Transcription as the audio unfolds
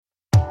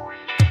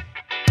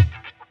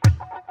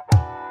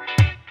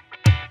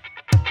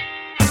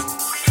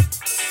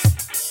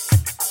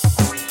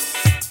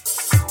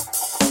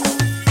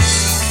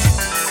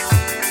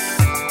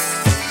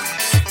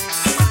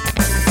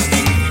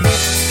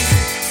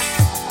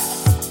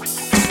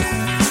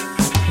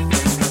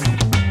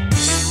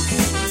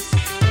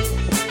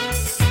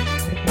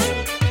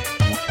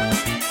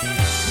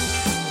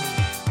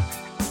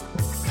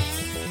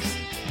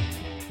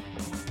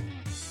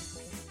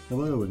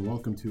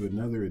to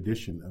another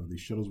edition of the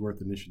Shuttlesworth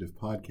Initiative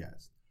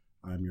podcast.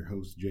 I'm your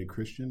host, Jay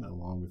Christian,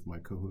 along with my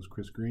co-host,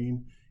 Chris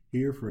Green,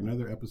 here for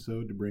another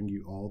episode to bring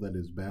you all that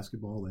is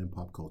basketball and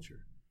pop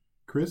culture.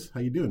 Chris, how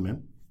you doing,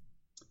 man?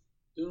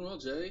 Doing well,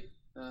 Jay.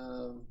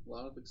 A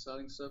lot of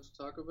exciting stuff to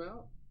talk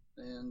about,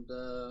 and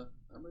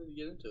I'm ready to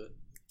get into it.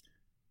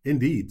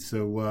 Indeed.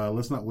 So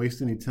let's not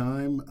waste any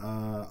time.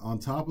 On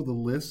top of the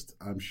list,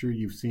 I'm sure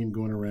you've seen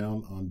going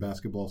around on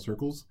basketball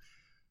circles,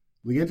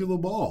 LiAngelo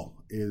Ball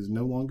is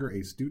no longer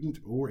a student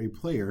or a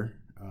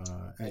player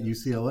at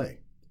UCLA.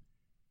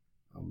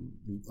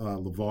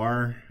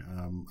 LeVar,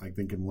 I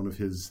think in one of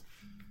his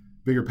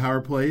bigger power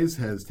plays,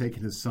 has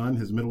taken his son,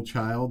 his middle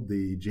child,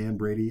 the Jan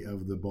Brady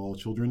of the Ball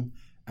children,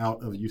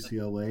 out of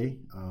UCLA.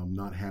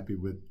 Not happy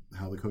with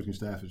how the coaching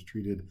staff has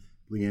treated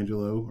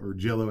LiAngelo, or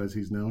Gelo as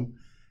he's known,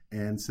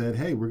 and said,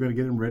 hey, we're going to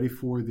get him ready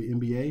for the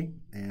NBA,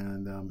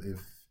 and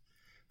if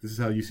this is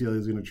how UCLA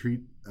is going to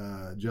treat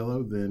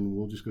Gelo, then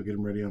we'll just go get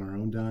him ready on our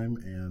own dime,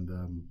 and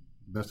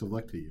best of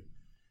luck to you.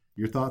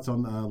 Your thoughts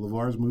on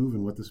LeVar's move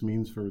and what this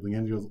means for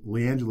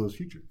LiAngelo's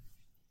future?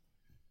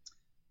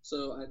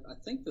 So I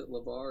think that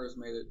LeVar has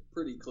made it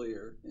pretty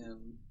clear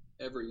in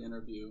every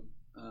interview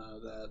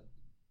that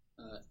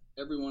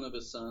every one of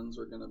his sons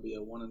are going to be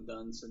a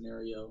one-and-done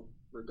scenario,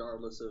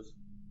 regardless if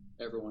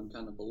everyone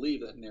kind of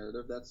believe that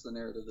narrative. That's the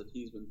narrative that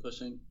he's been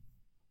pushing.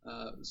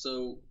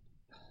 So,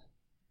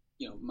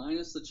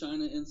 minus the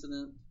China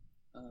incident,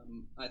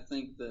 I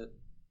think that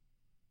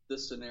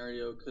this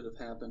scenario could have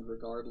happened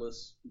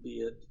regardless,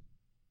 be it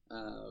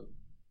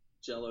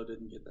Gelo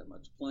didn't get that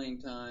much playing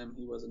time.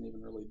 He wasn't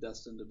even really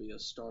destined to be a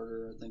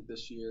starter, I think,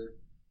 this year.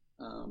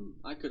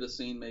 I could have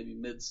seen maybe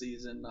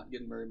mid-season not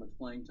getting very much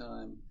playing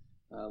time.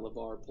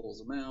 LeVar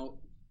pulls him out,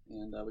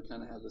 and we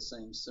kind of have the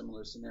same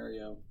similar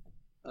scenario.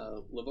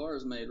 LeVar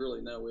has made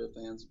really no ifs,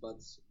 ands,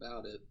 buts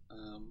about it.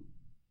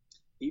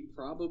 He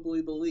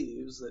probably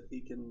believes that he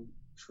can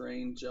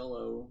train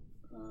Gelo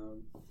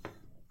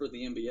for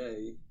the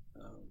NBA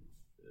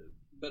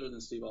better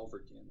than Steve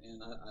Alford can,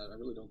 and I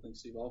really don't think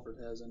Steve Alford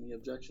has any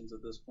objections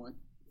at this point.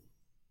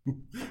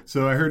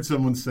 So I heard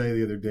someone say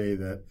the other day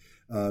that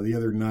the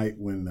other night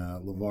when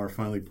LeVar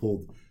finally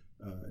pulled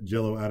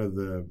Gelo out of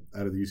the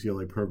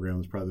UCLA program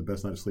was probably the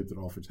best night of sleep that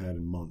Alford's had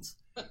in months.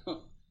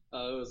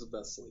 It was the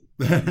best sleep.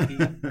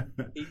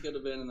 He could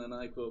have been in the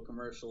NyQuil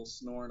commercial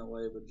snoring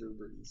away with Drew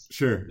Brees.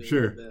 Sure.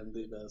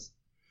 The best.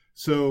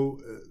 So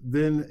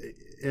then,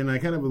 and I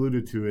kind of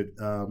alluded to it,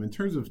 in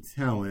terms of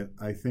talent,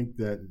 I think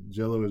that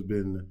Gelo has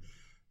been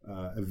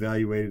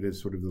evaluated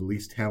as sort of the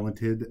least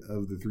talented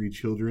of the three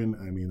children.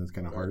 I mean, that's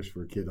kind of harsh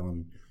for a kid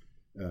on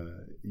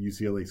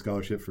UCLA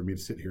scholarship for me to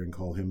sit here and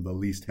call him the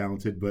least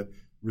talented, but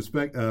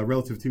respect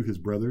relative to his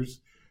brothers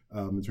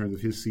in terms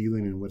of his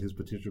ceiling and what his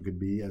potential could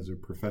be as a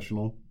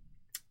professional.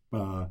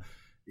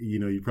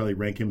 You probably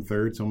rank him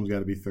third. Someone's got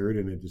to be third,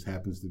 and it just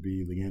happens to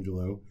be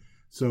LiAngelo.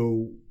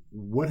 So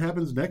what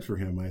happens next for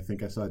him? I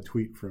think I saw a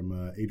tweet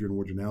from Adrian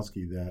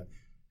Wojnarowski that,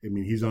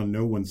 he's on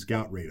no one's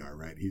scout radar,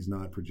 right? He's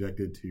not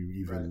projected to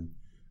even,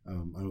 I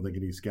don't think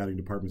any scouting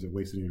departments have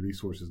wasted any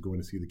resources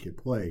going to see the kid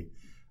play.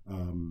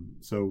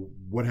 So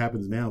what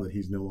happens now that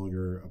he's no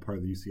longer a part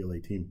of the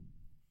UCLA team?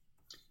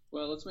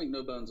 Well, let's make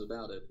no bones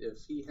about it. If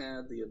he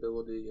had the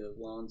ability of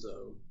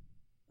Lonzo,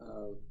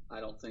 I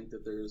don't think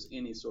that there's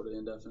any sort of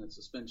indefinite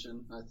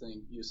suspension. I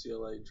think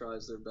UCLA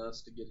tries their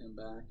best to get him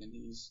back, and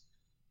he's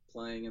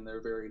playing in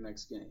their very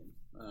next game.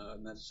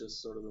 And that's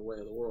just sort of the way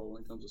of the world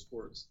when it comes to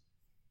sports.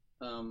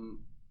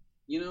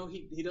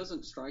 He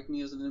doesn't strike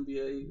me as an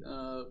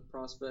NBA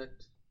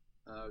prospect.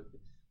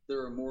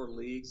 There are more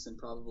leagues than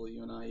probably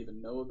you and I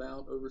even know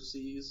about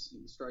overseas.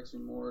 He strikes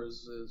me more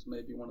as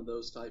maybe one of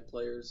those type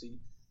players.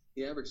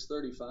 He averaged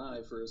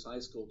 35 for his high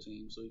school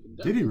team, so he can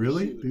definitely Did he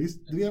really?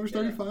 shoot. Did he average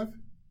 35?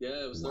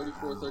 Yeah, it was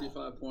 34,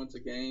 35 points a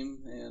game.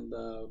 And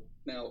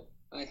now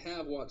I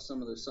have watched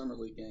some of their summer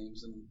league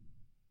games, and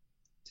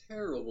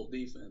terrible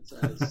defense,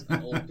 as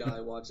an old guy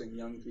watching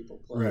young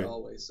people play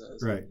always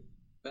says. Right.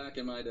 Back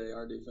in my day,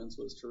 our defense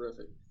was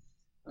terrific.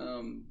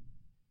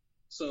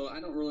 So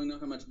I don't really know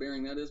how much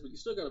bearing that is, but you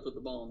still got to put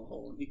the ball in the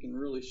hole, and he can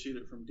really shoot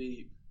it from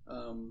deep.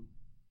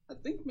 I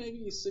think maybe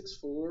he's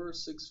 6'4",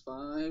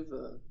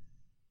 6'5".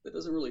 That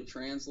doesn't really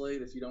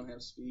translate if you don't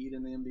have speed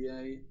in the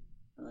NBA.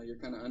 You're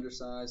kind of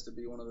undersized to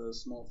be one of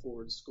those small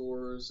forward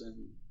scorers,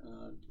 and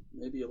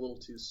maybe a little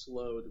too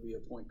slow to be a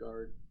point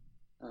guard.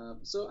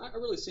 So I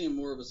really see him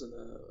more of as an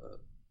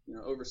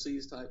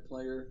overseas type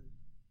player.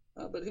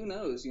 But who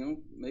knows?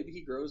 Maybe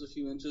he grows a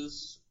few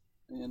inches,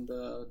 and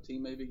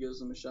team maybe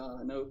gives him a shot.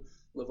 I know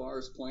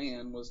LeVar's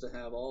plan was to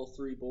have all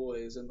three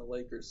boys in the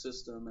Lakers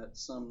system at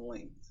some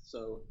length.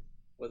 So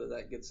whether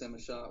that gets him a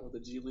shot with a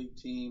G League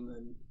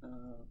team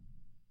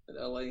that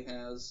LA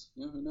has,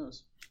 who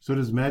knows? So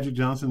does Magic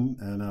Johnson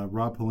and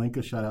Rob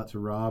Pelinka, shout out to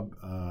Rob,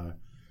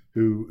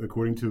 who,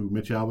 according to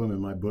Mitch Albom in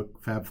my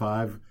book Fab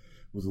Five,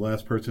 was the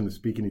last person to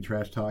speak any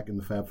trash talk in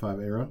the Fab Five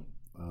era.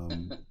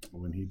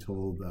 When he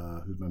told,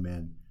 who's my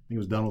man? I think it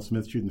was Donald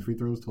Smith shooting the free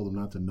throws, told him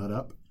not to nut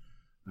up.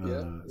 I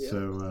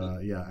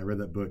read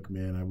that book,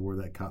 man. I wore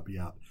that copy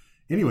out.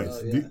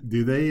 Anyways,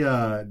 do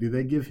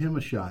they give him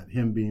a shot?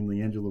 Him being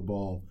LiAngelo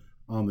Ball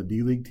on the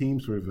D League team,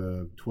 sort of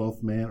a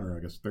 12th man or I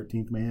guess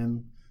 13th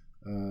man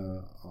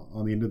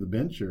on the end of the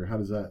bench, or how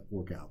does that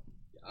work out?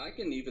 I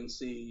can even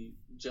see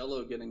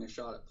Gelo getting a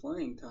shot at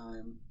playing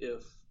time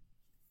if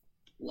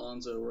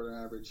Lonzo were to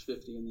average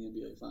 50 in the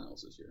NBA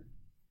Finals this year.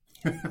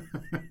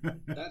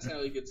 That's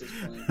how he gets his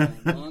playing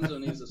time. Lonzo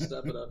needs to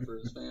step it up for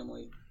his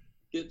family,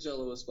 get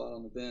Gelo a spot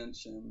on the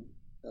bench, and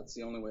that's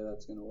the only way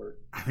that's going to work.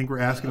 I think we're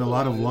asking a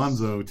lot of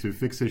Lonzo to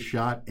fix his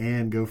shot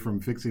and go from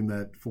fixing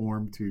that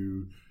form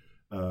to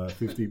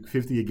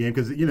 50 a game,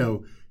 because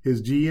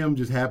his GM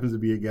just happens to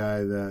be a guy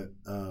that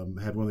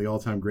had one of the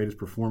all-time greatest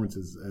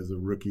performances as a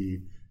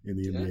rookie in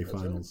the NBA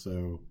Finals. Right.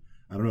 So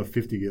I don't know if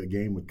 50 a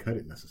game would cut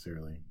it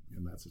necessarily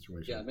in that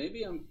situation. Yeah,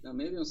 maybe I'm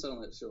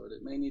selling that short.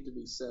 It may need to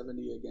be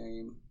 70 a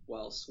game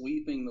while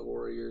sweeping the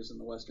Warriors in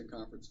the Western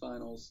Conference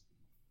Finals.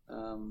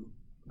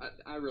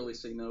 I really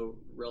see no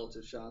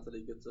relative shot that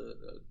he gets a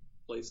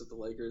place at the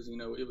Lakers.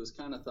 It was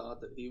kind of thought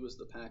that he was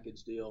the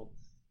package deal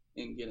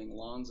in getting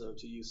Lonzo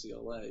to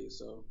UCLA.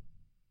 So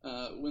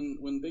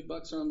when big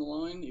bucks are on the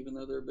line, even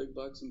though they're big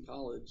bucks in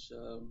college,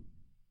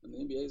 when the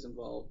NBA is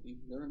involved,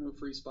 there are no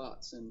free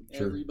spots, and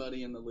sure,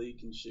 everybody in the league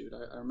can shoot.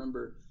 I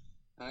remember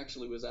I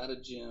actually was at a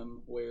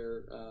gym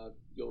where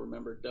you'll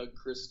remember Doug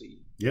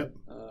Christie. Yep.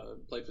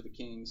 Played for the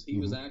Kings. He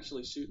was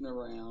actually shooting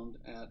around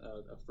at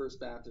a First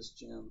Baptist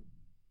gym,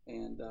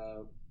 and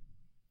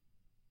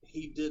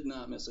he did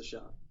not miss a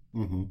shot.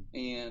 Mm-hmm.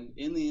 And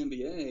in the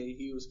NBA,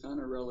 he was kind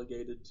of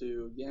relegated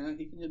to,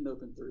 he can hit an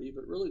open three,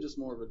 but really just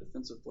more of a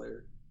defensive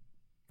player.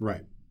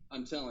 Right.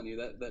 I'm telling you,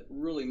 that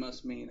really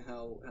must mean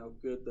how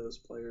good those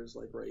players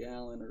like Ray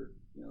Allen or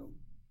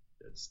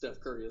Steph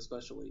Curry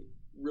especially,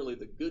 really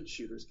the good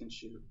shooters can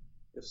shoot.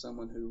 If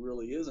someone who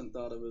really isn't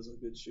thought of as a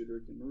good shooter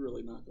can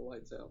really knock the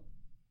lights out.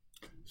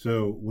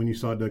 So when you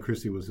saw Doug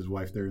Christie, was his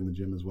wife there in the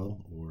gym as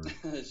well, or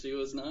she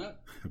was not?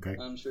 Okay.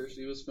 I'm sure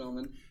she was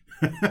filming,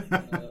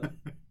 but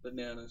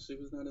no, she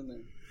was not in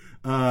there.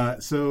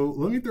 So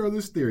let me throw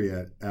this theory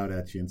out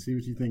at you and see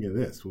what you think of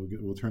this.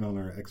 We'll turn on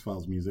our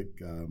X-Files music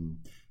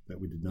that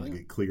we did not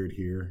get cleared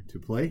here to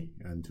play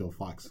until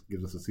Fox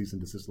gives us a cease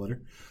and desist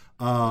letter.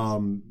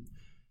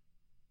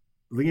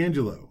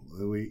 LiAngelo,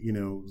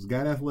 he's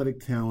got athletic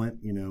talent.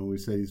 We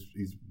say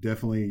he's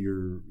definitely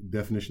your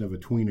definition of a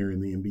tweener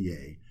in the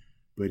NBA,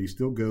 but he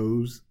still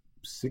goes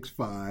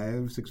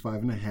 6'5",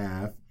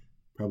 6'5.5",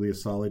 probably a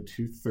solid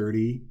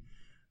 230.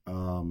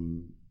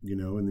 In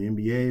the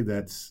NBA,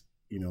 that's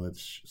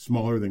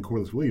smaller than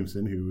Corliss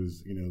Williamson, who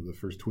was the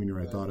first tweener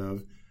I thought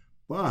of,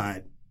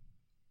 but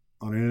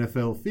on an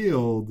NFL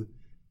field,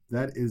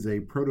 that is a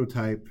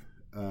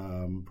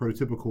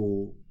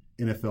prototypical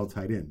NFL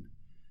tight end.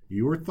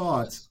 Your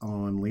thoughts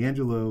on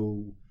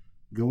LiAngelo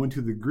going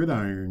to the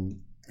gridiron,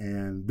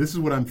 and this is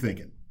what I'm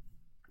thinking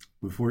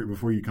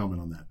before you comment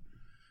on that.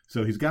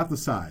 So he's got the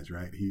size,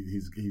 right?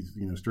 He's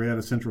straight out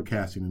of central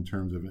casting in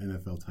terms of an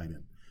NFL tight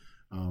end.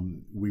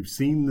 We've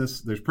seen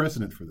this. There's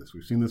precedent for this.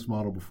 We've seen this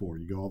model before.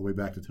 You go all the way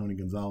back to Tony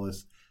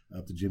Gonzalez,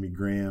 up to Jimmy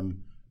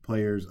Graham,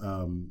 players.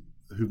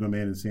 Who's my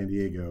man in San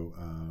Diego?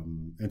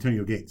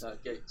 Antonio Gates.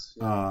 Gates.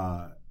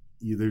 Yeah.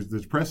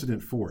 There's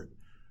precedent for it.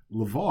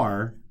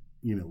 LeVar,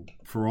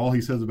 for all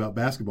he says about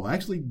basketball,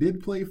 actually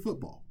did play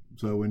football.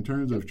 So in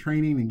terms of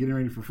training and getting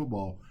ready for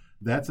football,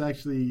 that's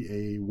actually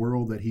a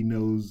world that he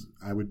knows,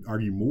 I would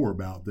argue, more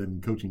about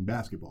than coaching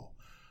basketball.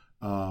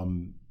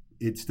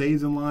 It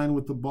stays in line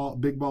with the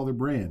big baller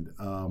brand.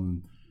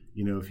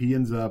 If he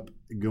ends up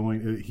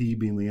going, he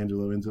being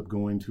LiAngelo, ends up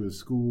going to a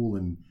school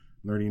and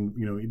learning,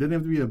 it doesn't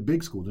have to be a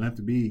big school. It doesn't have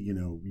to be,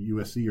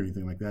 USC or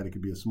anything like that. It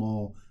could be a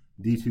small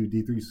D2,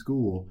 D3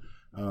 school.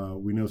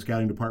 We know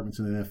scouting departments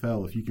in the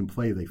NFL, if you can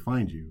play, they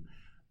find you.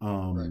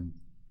 Right.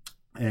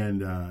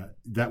 And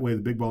that way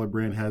the big baller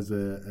brand has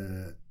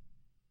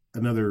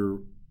another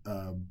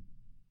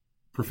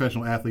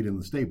professional athlete in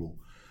the stable.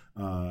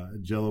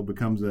 Gelo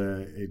becomes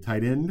a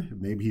tight end.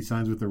 Maybe he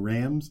signs with the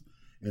Rams,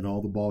 and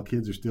all the Ball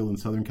kids are still in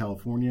Southern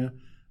California.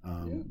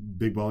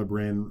 Big baller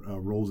brand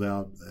rolls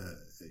out,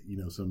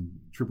 some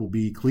Triple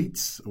B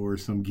cleats or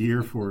some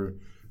gear for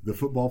the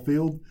football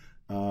field.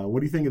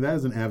 What do you think of that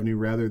as an avenue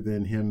rather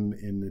than him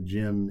in the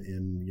gym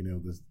in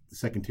the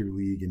second tier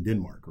league in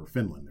Denmark or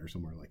Finland or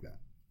somewhere like that?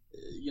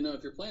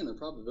 If you're playing the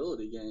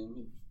probability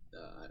game,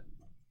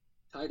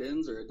 tight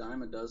ends are a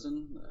dime a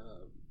dozen.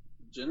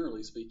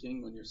 Generally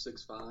speaking, when you're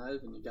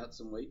 6'5" and you got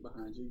some weight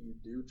behind you, you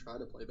do try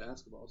to play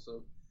basketball.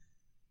 So,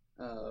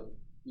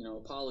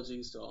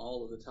 apologies to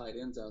all of the tight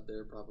ends out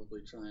there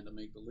probably trying to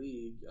make the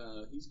league.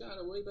 He's got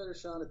a way better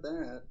shot at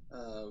that.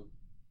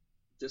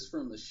 Just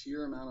from the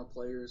sheer amount of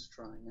players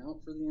trying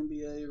out for the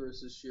NBA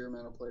versus sheer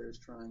amount of players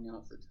trying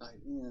out for tight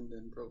end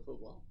in pro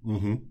football.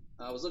 Mm-hmm.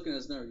 I was looking at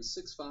his number. He's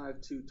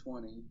 6'5",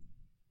 220.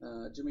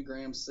 Jimmy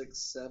Graham's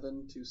 6'7",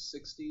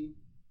 260.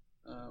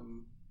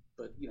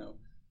 But,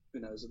 who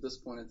knows? At this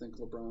point, I think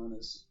LeBron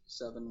is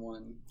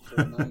 7'1",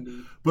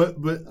 490. but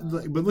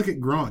look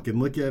at Gronk and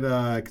look at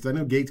because I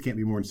know Gates can't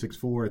be more than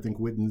 6'4". I think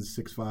Witten's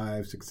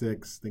 6'5", 6'6". I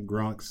think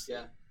Gronk's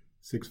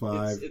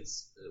 6'5".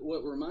 It's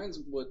what reminds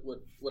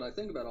what I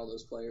think about all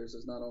those players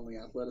is not only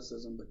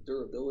athleticism but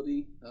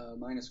durability.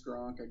 Minus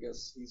Gronk, I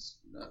guess he's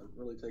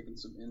really taken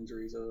some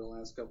injuries over the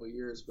last couple of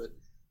years, but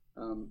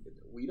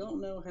we don't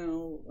know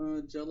how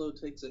Gelo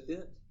takes a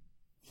hit.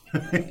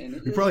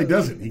 He probably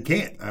doesn't. He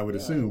can't, I would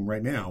assume,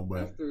 right now.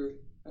 But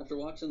after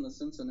watching the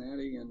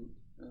Cincinnati and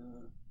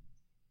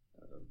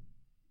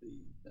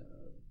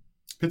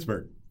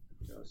Pittsburgh.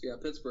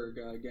 Pittsburgh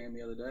game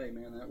the other day,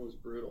 man, that was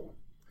brutal.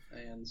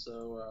 And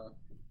so,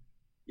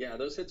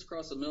 those hits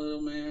across the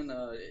middle, man,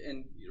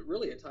 and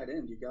really at tight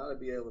end, you got to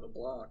be able to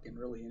block in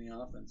really any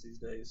offense these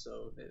days.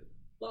 So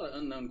a lot of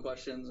unknown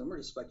questions, and we're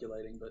just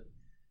speculating, but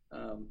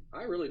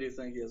I really do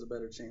think he has a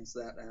better chance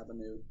that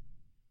avenue,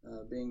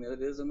 being that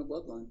it is in the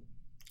bloodline.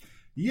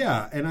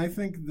 Yeah, and I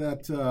think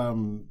that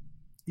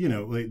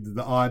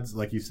the odds,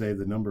 like you say,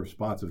 the number of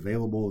spots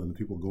available and the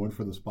people going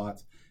for the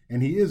spots,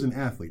 and he is an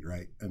athlete,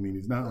 right? I mean,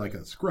 he's not like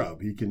a scrub.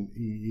 He's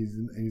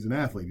an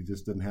athlete. He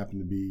just doesn't happen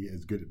to be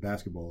as good at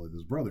basketball as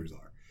his brothers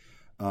are.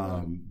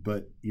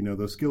 But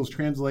those skills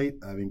translate.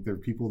 I think there are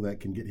people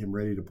that can get him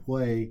ready to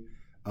play.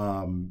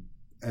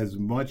 As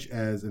much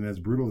as and as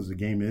brutal as the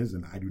game is,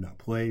 and I do not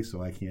play,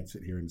 so I can't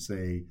sit here and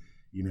say,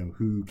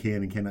 who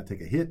can and cannot take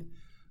a hit.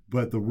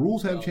 But the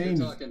rules have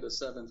changed. You're talking to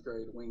 7th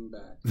grade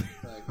wingback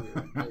back here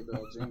at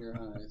Maybell Junior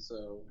High,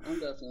 so I'm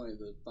definitely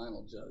the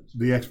final judge.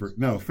 The expert.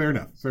 No, fair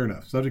enough.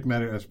 Subject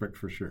matter expert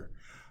for sure.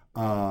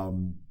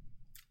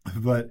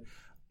 But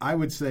I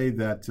would say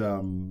that,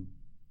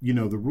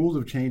 the rules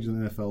have changed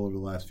in the NFL over the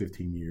last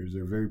 15 years.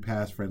 They're very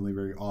pass-friendly,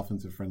 very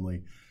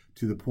offensive-friendly,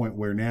 to the point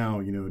where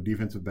now, a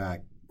defensive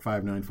back,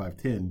 5'9",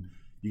 5'10",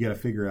 you got to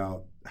figure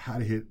out how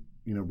to hit,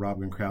 Rob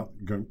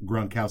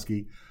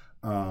Gronkowski.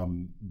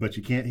 But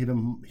you can't hit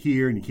him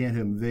here and you can't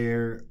hit him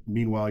there.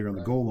 Meanwhile, you're on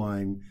the goal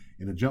line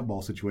in a jump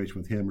ball situation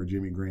with him or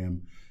Jimmy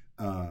Graham.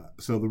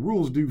 So the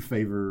rules do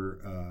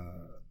favor.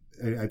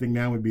 I think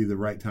now would be the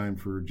right time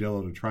for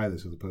Gelo to try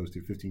this as opposed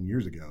to 15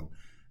 years ago.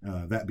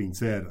 That being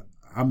said,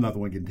 I'm not the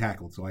one getting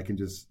tackled, so I can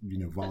just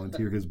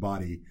volunteer his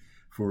body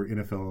for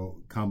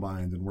NFL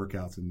combines and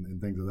workouts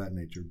and things of that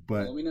nature.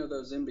 But we know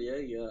those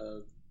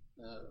NBA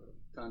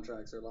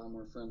contracts are a lot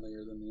more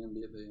friendlier than the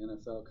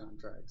NFL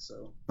contracts.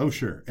 So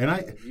sure, and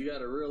you got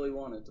to really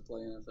want it to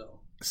play NFL.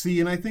 See,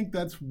 and I think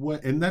that's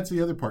the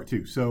other part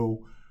too.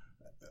 So,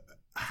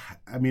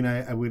 I mean,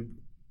 I would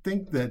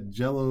think that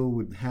Gelo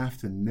would have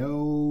to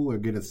know or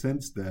get a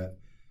sense that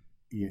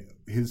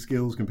his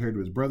skills compared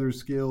to his brother's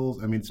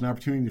skills. I mean, it's an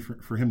opportunity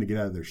for him to get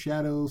out of their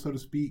shadow, so to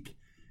speak,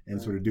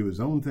 and sort of do his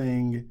own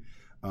thing.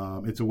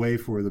 It's a way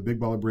for the Big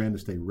Baller brand to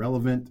stay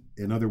relevant.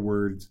 In other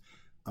words,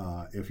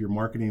 if you're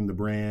marketing the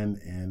brand,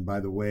 and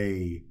by the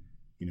way,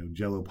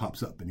 Gelo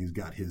pops up and he's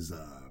got his,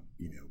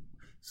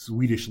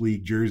 Swedish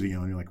League jersey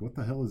on, you're like, what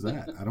the hell is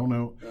that? I don't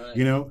know,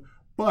 right.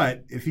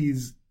 But if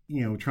he's,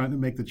 trying to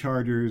make the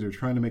Chargers or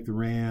trying to make the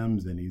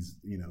Rams, and he's,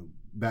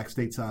 back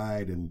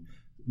stateside and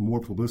more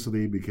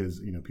publicity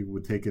because, people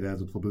would take it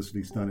as a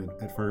publicity stunt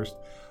at first.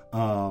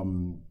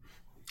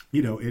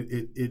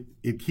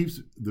 It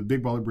keeps the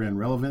Big Baller brand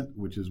relevant,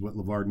 which is what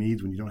LeVar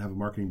needs. When you don't have a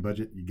marketing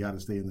budget, you got to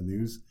stay in the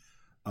news.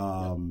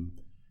 And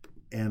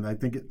I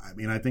think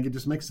it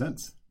just makes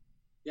sense.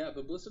 Yeah,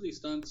 publicity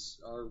stunts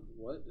are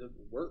what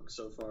work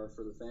so far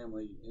for the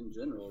family in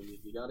general.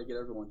 You got to get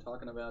everyone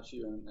talking about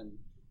you, and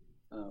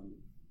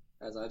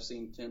as I've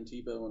seen Tim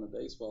Tebow in a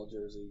baseball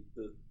jersey,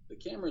 the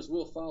cameras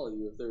will follow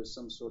you if there's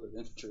some sort of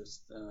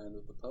interest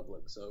in the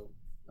public. So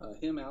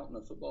him out in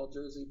a football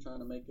jersey trying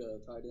to make a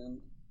tight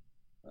end,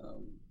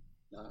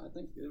 I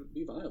think it would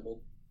be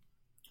viable.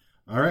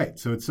 All right,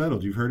 so it's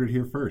settled. You've heard it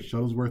here first.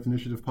 Shuttlesworth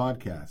Initiative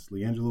podcast.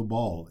 LiAngelo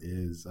Ball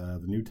is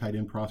the new tight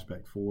end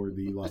prospect for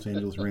the Los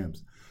Angeles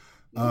Rams.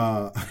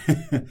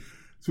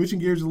 Switching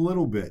gears a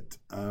little bit,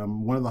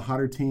 one of the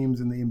hotter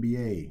teams in the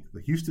NBA,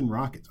 the Houston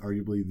Rockets,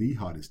 arguably the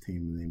hottest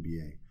team in the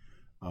NBA,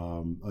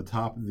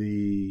 atop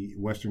the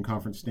Western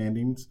Conference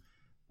standings.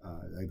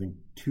 I think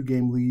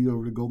 2-game lead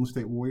over the Golden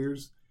State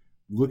Warriors.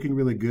 Looking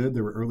really good.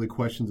 There were early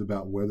questions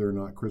about whether or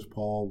not Chris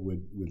Paul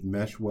would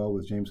mesh well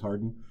with James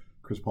Harden.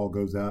 Chris Paul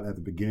goes out at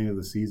the beginning of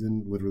the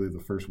season, literally the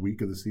first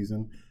week of the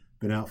season.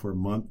 Been out for a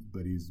month,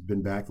 but he's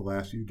been back the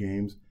last few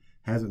games.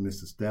 Hasn't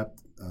missed a step.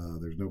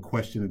 There's no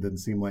question, it doesn't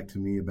seem like to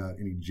me, about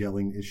any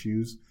gelling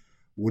issues.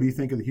 What do you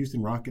think of the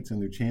Houston Rockets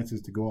and their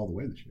chances to go all the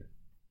way this year?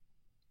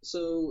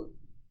 So,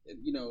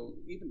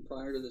 even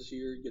prior to this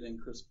year getting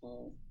Chris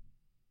Paul,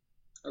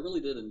 I really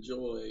did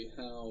enjoy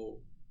how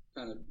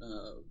kind of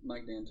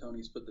Mike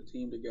D'Antoni's put the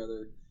team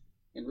together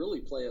and really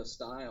play a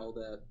style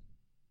that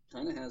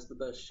kind of has the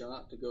best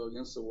shot to go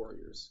against the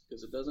Warriors,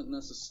 because it doesn't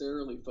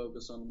necessarily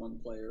focus on one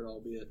player,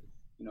 albeit,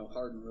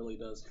 Harden really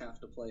does have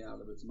to play out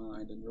of his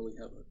mind and really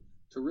have a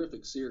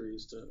terrific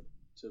series to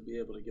be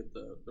able to get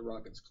the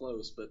Rockets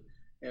close. But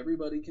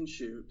everybody can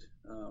shoot.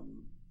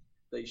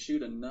 They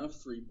shoot enough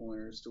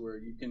three-pointers to where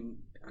you can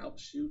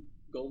outshoot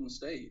Golden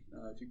State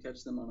if you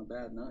catch them on a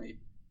bad night,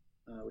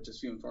 which is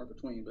few and far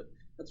between. But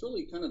that's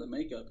really kind of the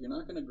makeup. You're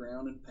not going to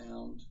ground and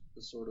pound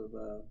the sort of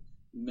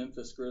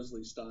Memphis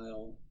Grizzlies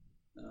style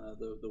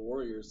the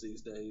Warriors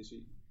these days.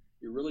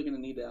 You're really going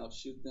to need to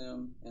outshoot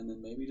them, and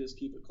then maybe just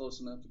keep it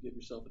close enough to give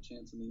yourself a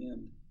chance in the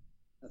end.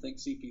 I think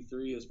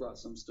CP3 has brought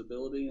some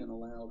stability and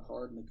allowed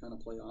Harden to kind of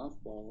play off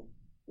ball,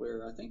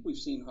 where I think we've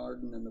seen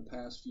Harden in the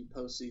past few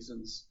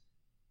postseasons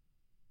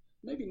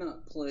maybe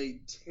not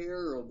play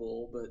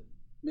terrible, but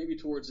maybe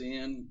towards the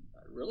end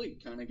really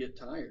kind of get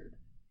tired.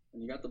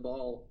 And you got the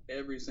ball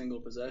every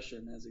single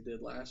possession, as he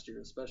did last year,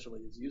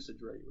 especially his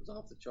usage rate was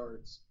off the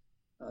charts.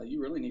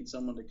 You really need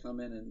someone to come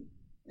in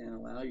and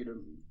allow you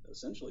to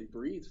essentially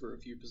breathe for a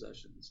few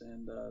possessions.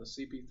 And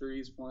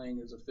CP3 is playing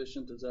as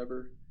efficient as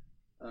ever.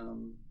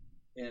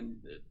 And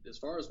as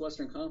far as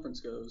Western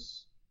Conference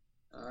goes,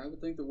 I would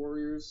think the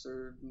Warriors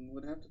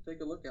would have to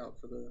take a look out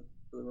for the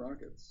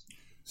Rockets.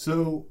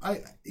 So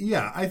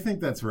I think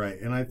that's right,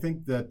 and I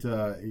think that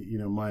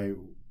my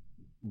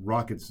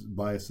Rockets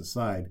bias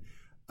aside,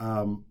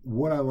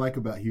 what I like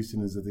about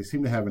Houston is that they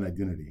seem to have an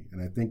identity,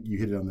 and I think you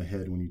hit it on the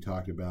head when you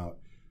talked about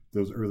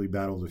those early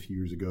battles a few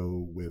years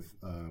ago with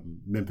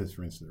Memphis,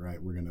 for instance.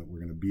 Right, we're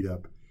gonna beat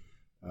up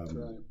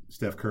right.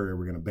 Steph Curry.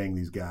 We're gonna bang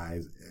these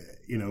guys,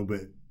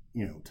 but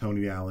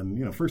Tony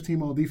Allen, first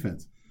team all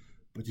defense.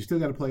 But you still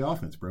got to play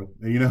offense, bro.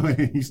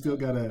 You still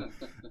got to,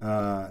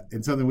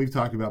 and something we've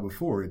talked about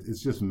before.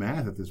 It's just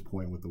math at this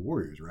point with the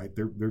Warriors, right?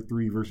 They're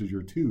 3 versus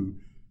your 2,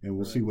 and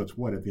we'll see what's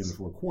what at the end of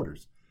 4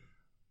 quarters.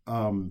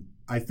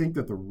 I think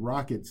that the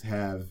Rockets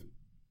have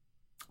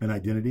an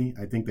identity.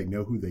 I think they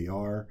know who they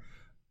are.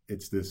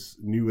 It's this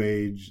new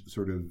age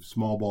sort of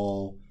small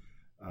ball.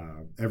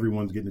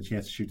 Everyone's getting a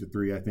chance to shoot the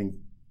 3. I think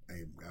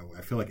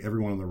I feel like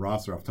everyone on the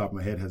roster, off the top of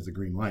my head, has the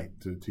green light.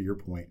 To your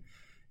point.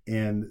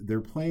 And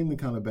they're playing the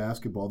kind of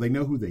basketball. They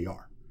know who they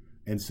are.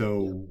 And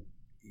so,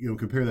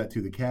 compare that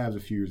to the Cavs a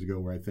few years ago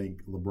where I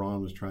think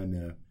LeBron was trying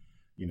to,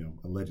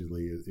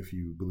 allegedly, if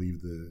you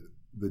believe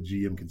the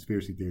GM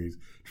conspiracy theories,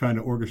 trying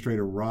to orchestrate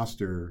a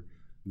roster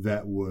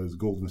that was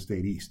Golden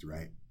State East,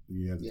 right?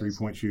 You have the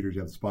three-point shooters, you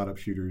have the spot-up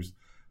shooters.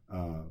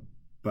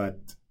 But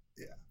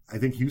I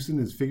think Houston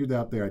has figured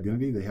out their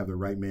identity. They have the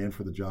right man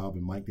for the job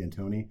in Mike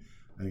D'Antoni.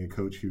 I think a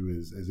coach who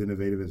is as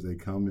innovative as they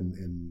come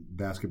in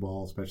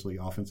basketball, especially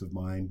offensive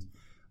mind,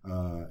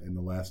 in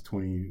the last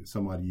 20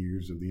 some odd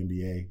years of the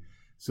NBA.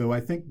 So I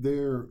think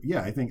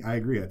I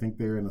agree. I think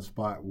they're in a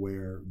spot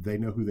where they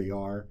know who they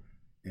are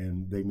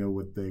and they know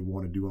what they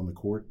want to do on the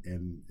court.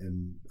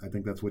 And I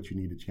think that's what you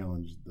need to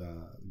challenge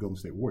the Golden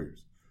State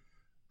Warriors.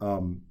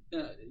 And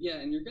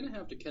you're going to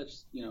have to catch,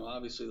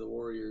 obviously the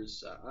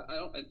Warriors. I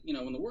don't,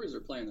 when the Warriors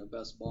are playing their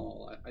best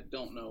ball, I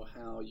don't know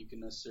how you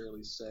can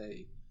necessarily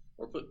say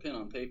or put pen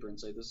on paper and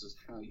say this is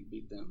how you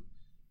beat them.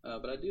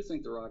 But I do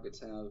think the Rockets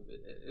have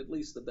at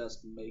least the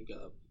best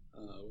makeup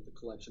with the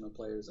collection of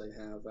players they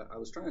have. I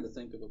was trying to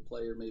think of a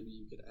player maybe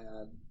you could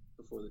add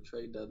before the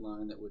trade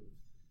deadline that would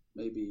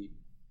maybe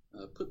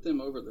put them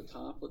over the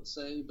top, let's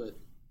say. But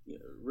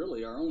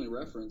really our only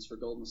reference for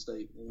Golden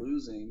State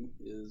losing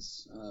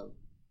is,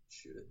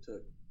 it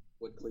took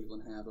what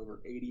Cleveland have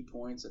over 80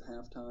 points at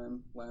halftime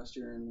last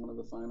year in one of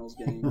the finals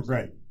games.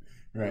 Right.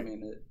 I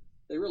mean,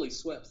 they really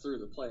swept through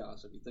the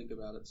playoffs if you think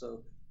about it.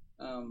 So,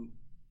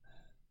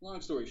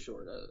 long story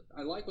short,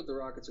 I like what the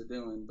Rockets are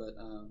doing, but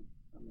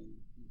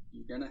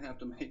you're going to have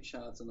to make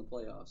shots in the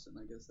playoffs, and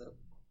I guess that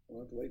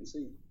we'll have to wait and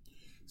see.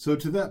 So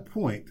to that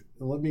point,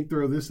 let me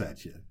throw this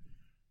at you.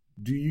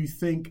 Do you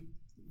think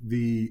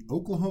the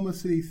Oklahoma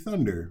City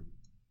Thunder,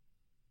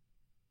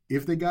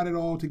 if they got it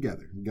all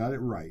together, got it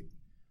right,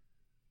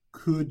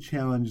 could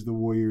challenge the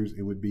Warriors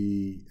and would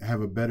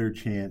have a better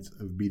chance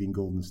of beating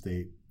Golden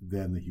State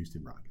than the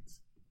Houston Rockets?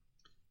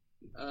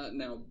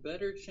 Now,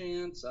 better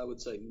chance, I would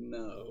say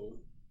no.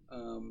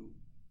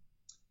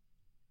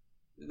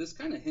 This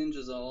kind of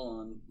hinges all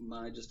on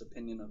my just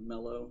opinion of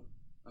Melo.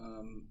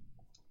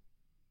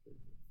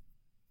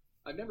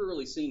 I've never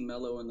really seen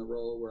Melo in the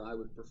role where I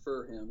would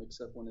prefer him,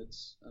 except when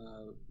it's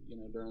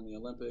during the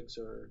Olympics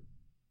or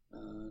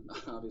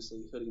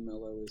obviously Hoodie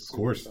Melo is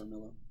superstar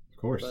Melo. Of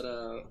course.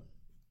 But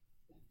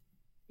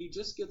he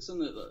just gets in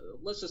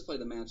let's just play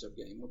the matchup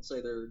game. Let's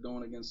say they're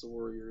going against the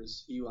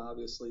Warriors. He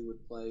obviously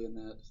would play in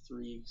that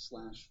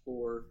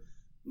 3/4,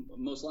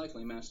 most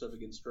likely matched up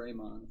against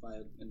Draymond if I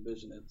had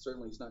envisioned it.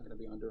 Certainly he's not going to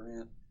be on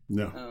Durant.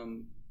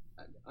 No.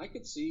 I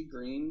could see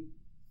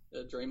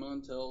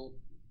Draymond tell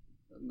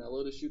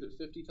Melo to shoot it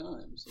 50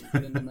 times and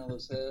get into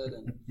Melo's head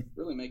and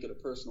really make it a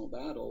personal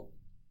battle.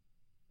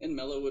 And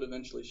Melo would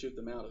eventually shoot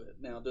them out of it.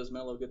 Now, does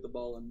Melo get the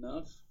ball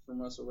enough from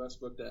Russell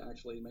Westbrook to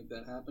actually make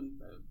that happen?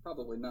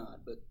 Probably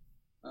not. But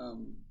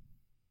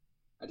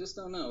I just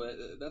don't know.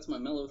 That's my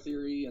Melo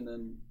theory. And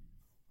then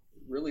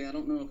really, I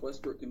don't know if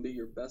Westbrook can be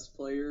your best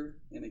player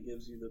and it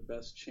gives you the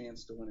best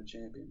chance to win a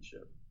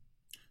championship.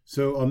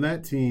 So on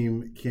that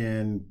team,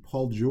 can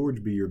Paul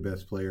George be your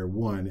best player,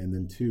 1? And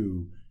then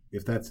 2,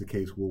 if that's the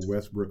case, will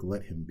Westbrook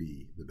let him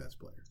be the best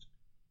player?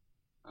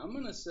 I'm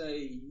going to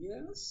say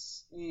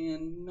yes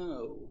and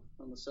no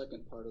on the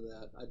second part of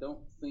that. I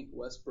don't think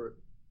Westbrook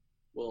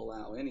will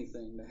allow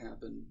anything to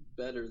happen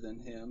better than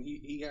him.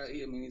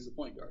 He's the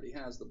point guard. He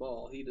has the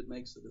ball. He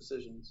makes the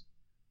decisions.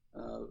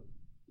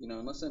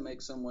 unless they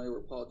make some way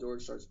where Paul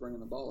George starts bringing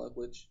the ball up,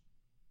 which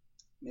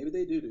maybe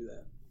they do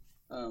that.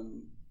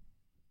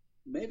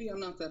 Maybe I'm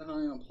not that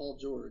high on Paul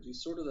George.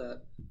 He's sort of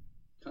that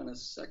kind of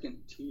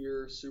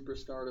second-tier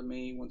superstar to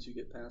me once you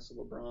get past the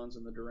LeBrons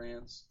and the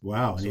Durants.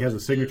 Wow, and he has a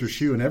signature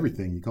shoe and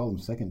everything. You call him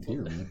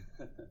second-tier, man.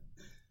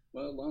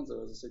 Well, Lonzo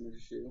has a signature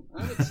shoe.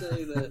 I would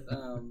say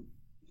that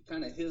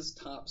kind of his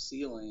top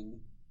ceiling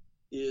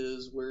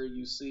is where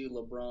you see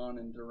LeBron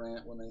and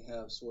Durant when they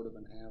have sort of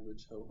an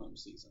average ho-hum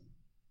season.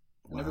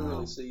 I never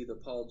really see the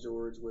Paul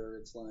George where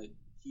it's like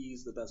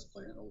he's the best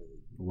player in the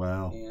league.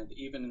 Wow. And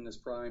even in his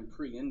prime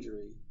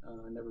pre-injury,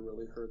 I never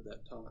really heard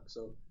that talk.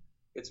 So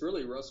it's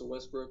really Russell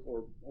Westbrook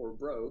or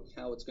broke,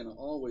 how it's going to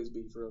always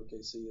be for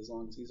OKC as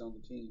long as he's on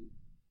the team.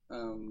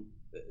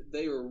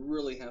 They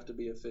really have to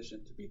be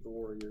efficient to beat the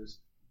Warriors.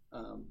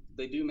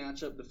 They do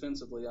match up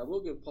defensively. I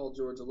will give Paul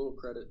George a little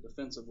credit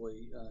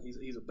defensively.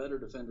 He's a better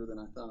defender than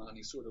I thought, and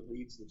he sort of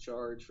leads the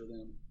charge for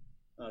them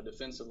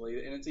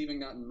defensively. And it's even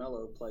gotten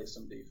Melo play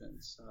some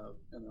defense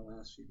in the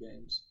last few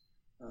games.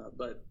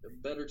 But a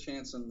better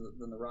chance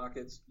than the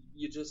Rockets.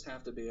 You just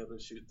have to be able to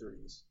shoot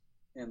threes.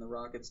 And the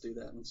Rockets do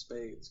that in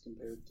spades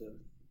compared to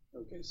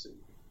OKC.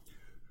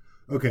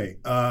 Okay.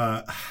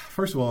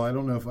 First of all, I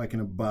don't know if I can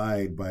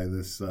abide by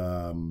this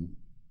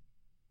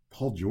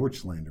Paul George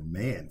slander.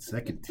 Man,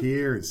 second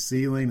tier, his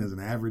ceiling is an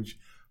average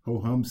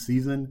ho-hum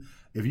season.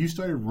 If you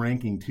started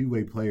ranking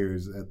two-way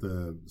players at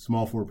the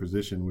small forward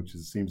position, which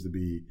seems to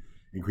be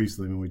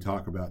increasingly when we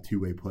talk about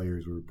two-way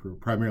players, we're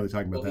primarily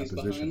talking about that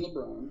position. He's behind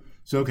LeBron.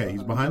 So, okay,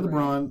 he's behind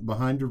LeBron,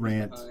 behind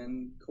Durant.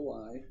 Behind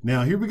Kawhi.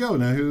 Now, here we go.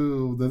 Now,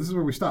 this is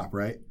where we stop,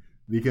 right?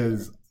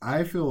 Because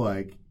I feel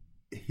like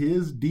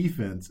his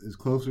defense is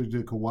closer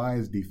to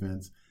Kawhi's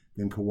defense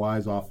than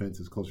Kawhi's offense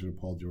is closer to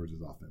Paul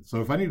George's offense.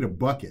 So if I needed a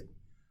bucket,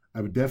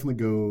 I would definitely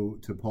go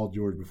to Paul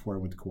George before I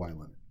went to Kawhi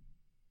Leonard.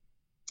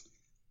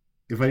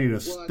 If I needed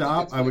a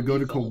stop, I would go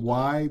to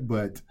Kawhi,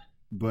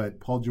 but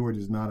Paul George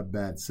is not a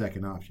bad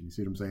second option. You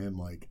see what I'm saying?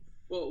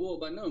 Well,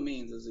 by no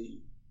means is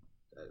he.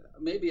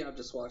 Maybe I've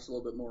just watched a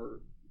little bit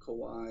more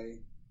Kawhi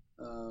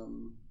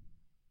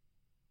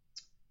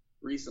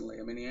recently.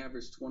 I mean, he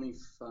averaged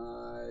 25.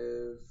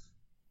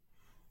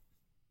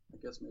 I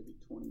guess maybe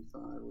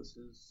 25 was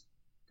his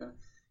kind of.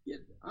 Yeah,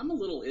 I'm a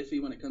little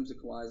iffy when it comes to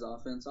Kawhi's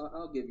offense.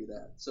 I'll give you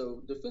that.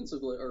 So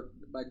defensively, or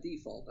by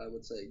default, I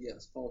would say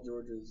yes. Paul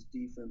George's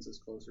defense is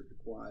closer to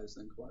Kawhi's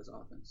than Kawhi's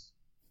offense.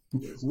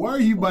 Why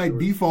are you by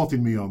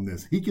defaulting me on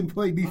this? He can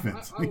play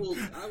defense. I will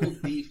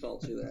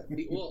default to that.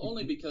 Well,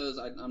 only because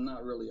I'm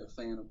not really a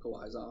fan of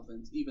Kawhi's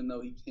offense, even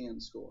though he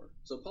can score.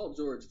 So Paul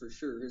George, for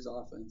sure, his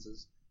offense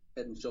is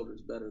head and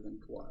shoulders better than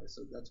Kawhi.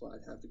 So that's why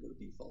I'd have to go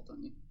default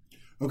on you.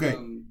 Okay,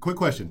 quick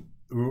question.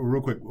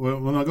 Real quick. Well,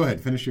 no, go ahead.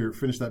 Finish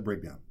that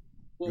breakdown.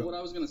 Well, what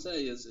I was going to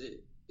say is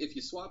if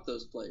you swap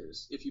those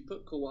players, if you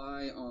put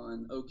Kawhi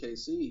on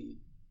OKC,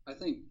 I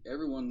think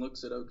everyone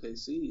looks at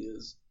OKC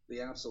as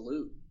the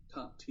absolute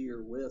top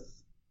tier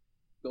with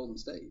Golden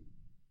State.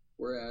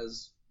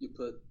 Whereas you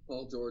put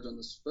Paul George on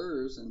the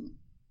Spurs, and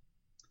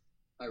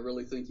I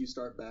really think you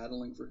start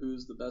battling for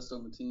who's the best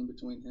on the team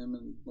between him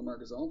and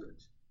LaMarcus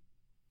Aldridge.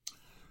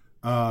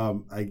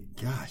 I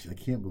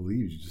can't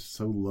believe you're just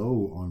so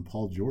low on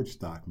Paul George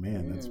stock,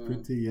 man. That's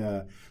pretty.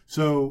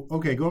 So,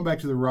 okay, going back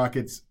to the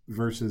Rockets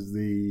versus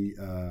the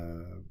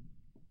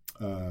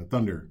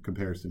Thunder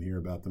comparison here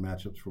about the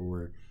matchups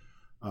for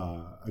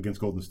against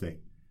Golden State.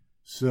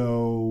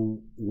 So,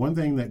 one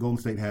thing that Golden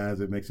State has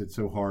that makes it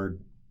so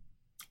hard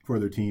for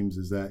their teams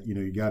is that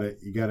you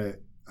gotta.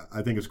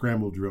 I think a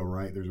scramble drill,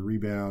 right? There's a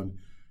rebound,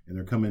 and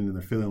they're coming and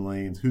they're filling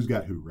lanes. Who's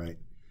got who, right?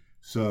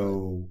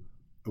 So.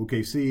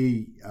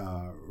 OKC,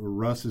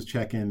 Russ is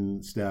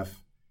checking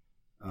Steph.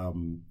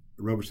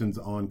 Roberson's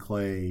on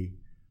Clay.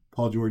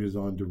 Paul George is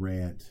on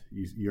Durant.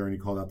 You already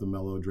called out the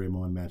Melo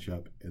Draymond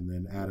matchup, and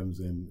then Adams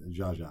and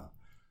Jaja.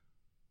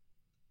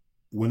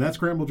 When that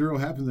scramble drill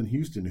happens in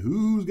Houston,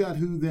 who's got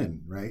who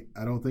then, right?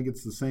 I don't think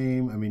it's the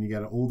same. I mean, you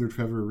got an older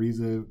Trevor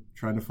Ariza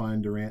trying to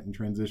find Durant in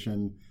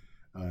transition.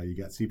 You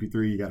got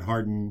CP3, you got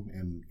Harden,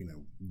 and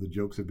the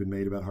jokes have been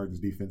made about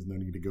Harden's defense. No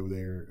need to go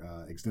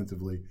there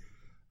extensively.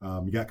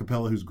 You got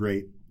Capella, who's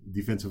great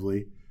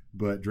defensively,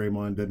 but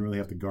Draymond doesn't really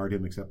have to guard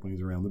him except when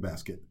he's around the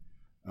basket.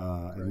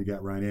 And you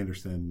got Ryan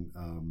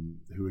Anderson,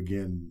 who,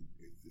 again,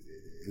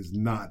 is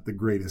not the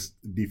greatest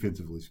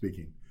defensively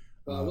speaking.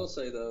 Well, I will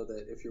say, though,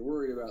 that if you're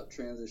worried about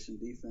transition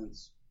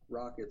defense,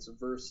 Rockets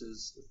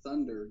versus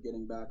Thunder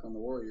getting back on the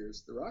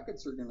Warriors, the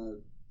Rockets are going to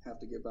have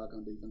to get back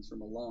on defense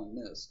from a long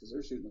miss because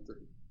they're shooting a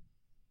three.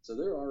 So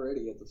they're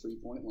already at the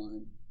three-point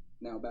line,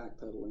 now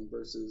backpedaling,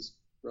 versus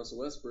Russell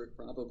Westbrook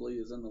probably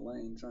is in the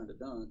lane trying to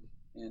dunk,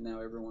 and now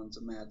everyone's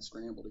a mad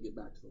scramble to get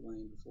back to the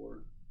lane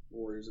before the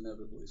Warriors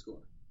inevitably score.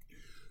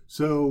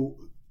 So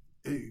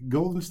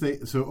Golden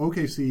State, so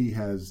OKC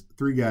has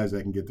three guys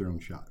that can get their own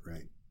shot,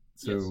 right?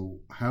 So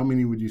yes. How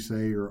many would you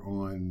say are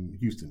on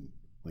Houston?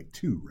 Like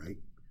two, right?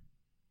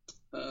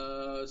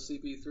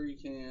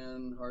 CP3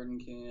 can, Harden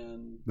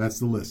can. That's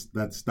the list.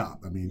 That's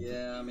stop. I mean,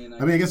 yeah. I mean,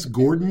 I guess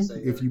Gordon,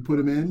 if you put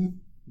him in.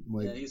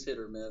 Like, yeah, he's hit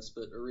or miss,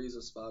 but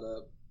Ariza spot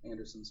up,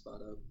 Anderson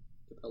spot up,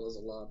 Capella's a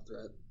lob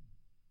threat.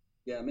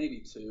 Yeah,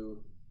 maybe 2.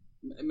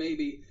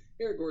 Maybe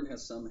Eric Gordon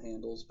has some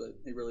handles, but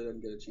he really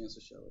doesn't get a chance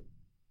to show it.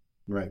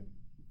 Right.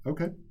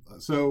 Okay.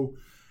 So,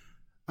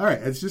 all right,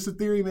 it's just a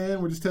theory,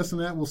 man. We're just testing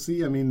that. We'll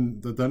see. I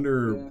mean, the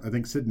Thunder, I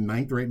think, sit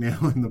 9th right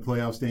now in the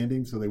playoff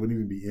standing, so they wouldn't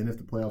even be in if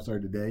the playoffs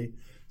started today.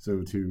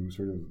 So to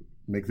sort of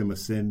make them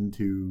ascend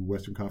to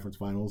Western Conference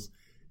Finals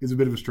is a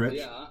bit of a stretch.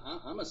 Yeah,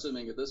 I'm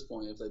assuming at this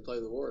point, if they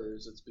play the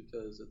Warriors, it's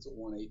because it's a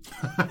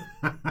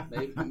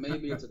 1-8.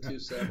 maybe it's a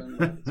 2-7.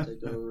 Let's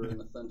take over in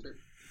the Thunder.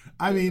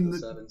 I mean,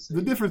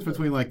 the difference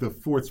between like the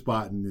 4th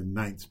spot and the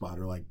 9th spot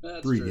are like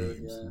 3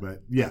 games.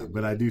 Yeah.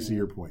 But I do see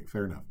your point.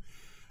 Fair enough.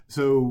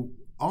 So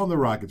on the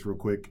Rockets real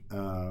quick,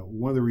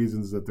 one of the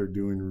reasons that they're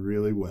doing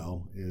really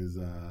well is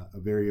a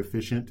very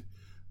efficient,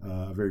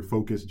 very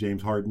focused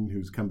James Harden,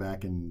 who's come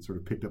back and sort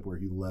of picked up where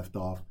he left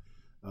off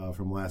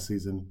from last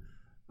season.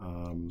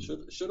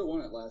 Should have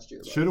won it last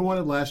year. Should have won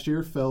it last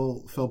year.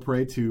 Fell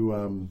prey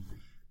to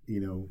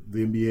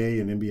the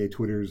NBA and NBA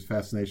Twitter's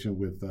fascination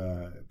with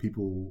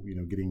people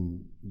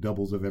getting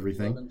doubles of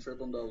everything. 11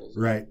 triple doubles.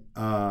 Right.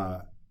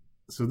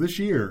 So this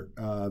year,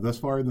 thus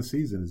far in the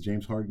season, is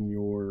James Harden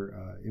your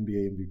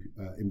NBA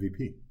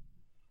MVP?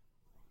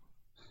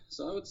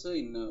 So I would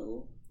say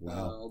no.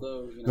 Wow.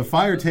 Although the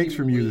fire takes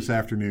from you this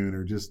afternoon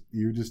are just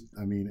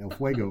El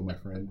Fuego, my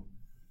friend.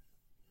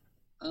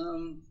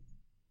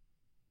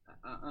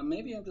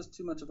 Maybe I'm just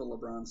too much of a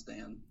LeBron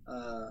stan.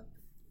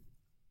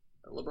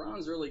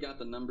 LeBron's really got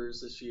the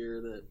numbers this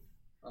year that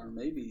are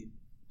maybe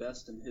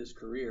best in his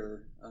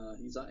career.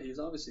 He's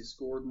obviously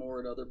scored more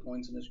at other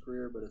points in his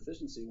career, but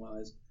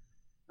efficiency-wise,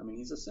 I mean,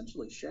 he's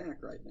essentially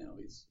Shaq right now.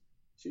 He's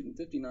shooting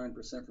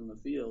 59% from the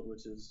field,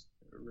 which is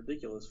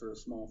ridiculous for a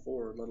small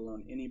forward, let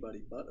alone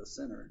anybody but a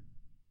center.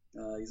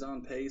 He's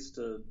on pace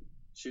to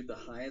shoot the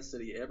highest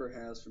that he ever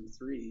has from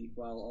 3,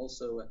 while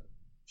also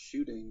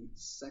shooting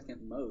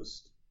second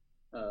most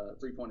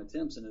three-point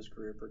attempts in his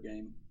career per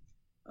game,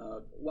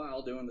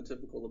 while doing the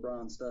typical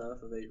LeBron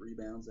stuff of 8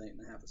 rebounds,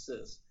 8.5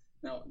 assists.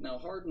 Now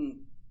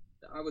Harden,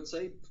 I would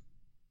say,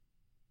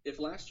 if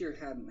last year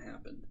hadn't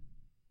happened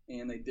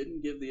and they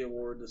didn't give the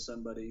award to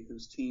somebody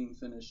whose team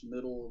finished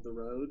middle of the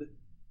road,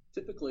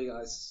 typically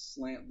I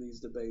slant these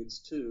debates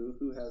to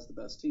who has the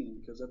best team,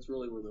 because that's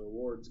really where the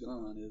award's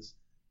gone. Is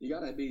you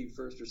got to be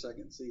first or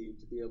second seed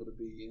to be able to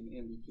be in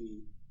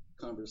MVP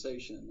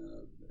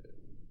conversation.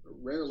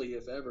 Rarely,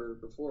 if ever,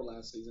 before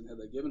last season had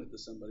they given it to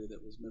somebody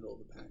that was middle of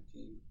the pack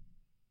team.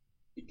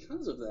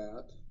 Because of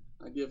that,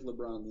 I give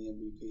LeBron the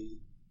MVP.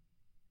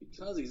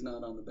 Because he's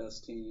not on the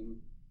best team,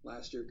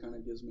 last year kind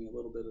of gives me a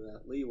little bit of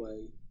that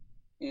leeway.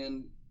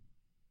 And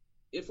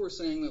if we're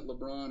saying that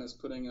LeBron is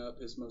putting up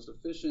his most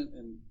efficient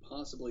and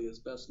possibly his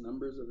best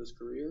numbers of his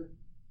career,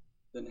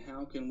 then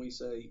how can we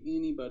say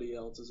anybody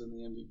else is in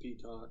the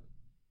MVP talk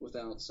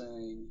without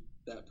saying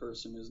that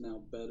person is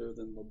now better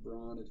than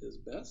LeBron at his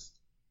best?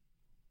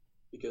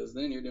 Because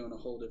then you're doing a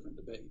whole different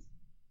debate.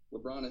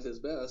 LeBron at his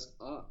best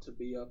ought to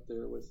be up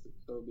there with the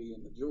Kobe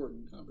and the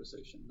Jordan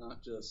conversation,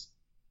 not just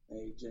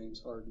a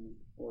James Harden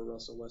or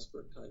Russell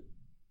Westbrook type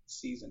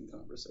season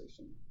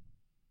conversation.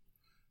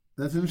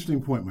 That's an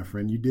interesting point, my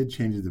friend. You did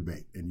change the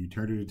debate, and you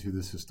turned it into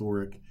this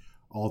historic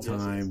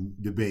all-time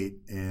debate.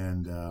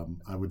 And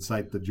I would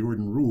cite the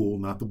Jordan rule,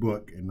 not the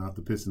book, and not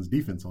the Pistons'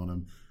 defense on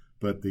him,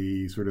 but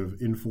the sort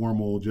of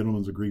informal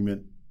gentleman's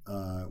agreement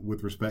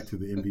with respect to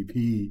the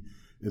MVP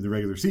in the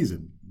regular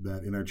season.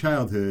 That in our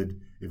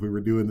childhood, if we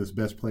were doing this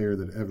best player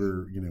that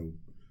ever,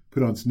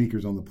 put on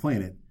sneakers on the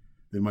planet,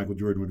 then Michael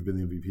Jordan would have been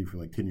the MVP for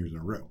like 10 years in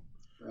a row.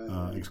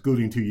 Right.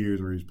 Excluding 2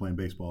 years where he was playing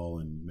baseball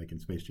and making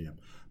Space Jam.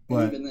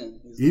 But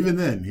even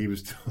then, he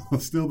was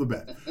still the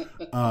best.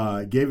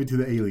 Gave it to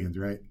the aliens,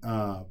 right?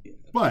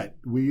 But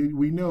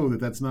we know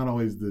that that's not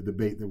always the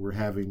debate that we're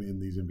having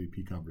in these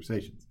MVP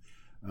conversations.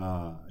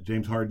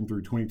 James Harden,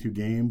 through 22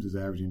 games, is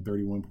averaging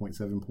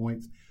 31.7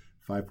 points,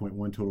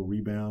 5.1 total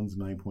rebounds,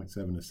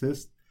 9.7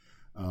 assists,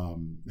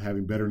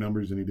 having better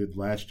numbers than he did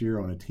last year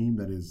on a team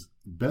that is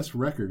best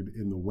record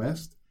in the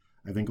West.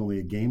 I think only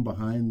a game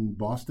behind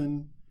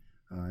Boston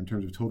in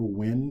terms of total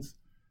wins.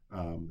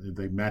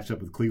 They matched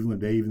up with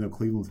Cleveland today, even though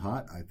Cleveland's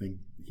hot. I think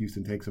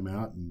Houston takes them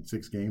out in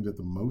 6 games at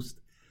the most.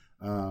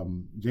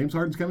 James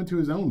Harden's coming to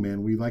his own,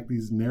 man. We like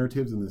these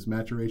narratives and this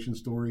maturation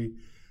story.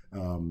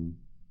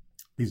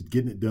 He's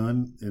getting it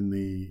done in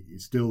the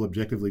still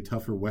objectively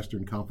tougher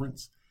Western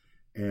Conference.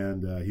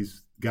 And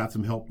he's got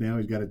some help now.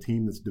 He's got a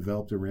team that's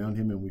developed around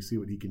him, and we see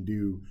what he can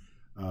do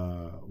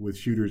with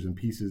shooters and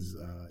pieces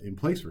in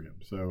place for him.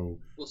 So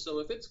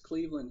if it's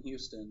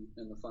Cleveland-Houston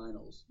in the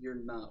finals, you're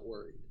not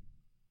worried.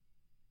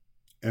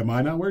 Am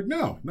I not worried?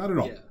 No, not at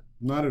all. Yeah.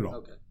 Not at all.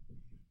 Okay.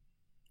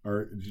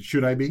 Or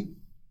should I be?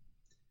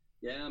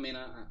 Yeah, I mean,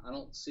 I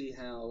don't see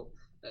how.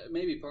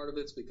 Maybe part of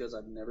it's because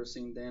I've never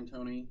seen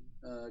D'Antoni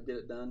get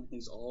it done.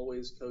 He's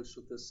always coached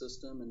with this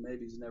system, and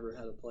maybe he's never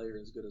had a player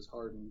as good as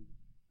Harden.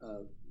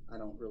 I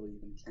don't really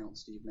even count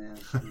Steve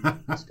Nash when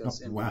we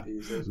discuss MVPs. Wow.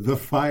 The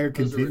fire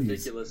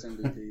continues. Those are ridiculous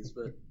MVPs.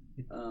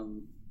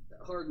 But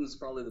Harden's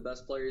probably the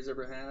best player he's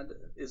ever had.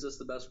 Is this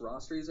the best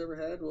roster he's ever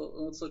had? Well,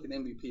 let's look at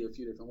MVP a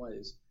few different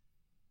ways.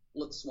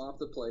 Let's swap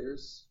the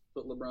players.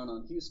 Put LeBron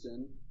on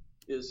Houston.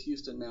 Is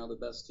Houston now the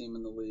best team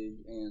in the league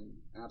and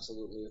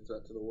absolutely a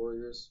threat to the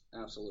Warriors?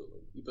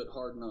 Absolutely. You put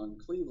Harden on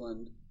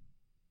Cleveland.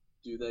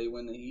 Do they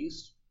win the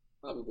East?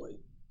 Probably.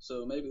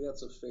 So maybe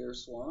that's a fair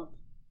swap.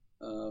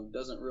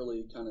 Doesn't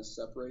really kind of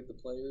separate the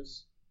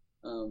players.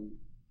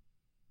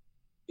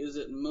 Is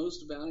it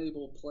most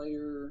valuable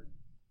player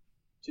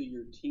to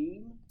your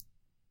team,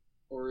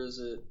 or is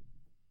it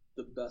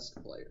the best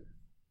player?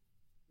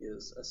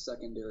 Is a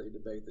secondary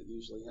debate that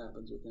usually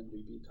happens with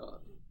MVP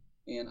talk.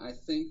 And I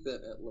think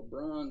that at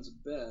LeBron's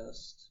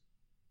best,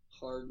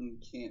 Harden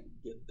can't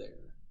get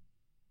there.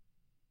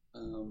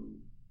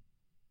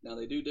 Now,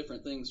 they do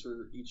different things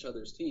for each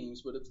other's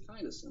teams, but it's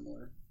kind of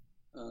similar.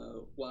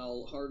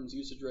 While Harden's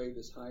usage rate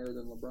is higher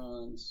than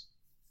LeBron's,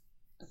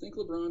 I think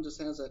LeBron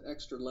just has that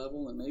extra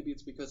level, and maybe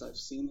it's because I've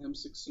seen him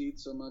succeed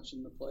so much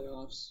in the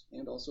playoffs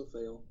and also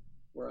fail,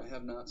 where I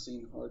have not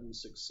seen Harden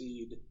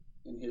succeed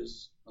in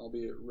his,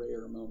 albeit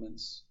rare,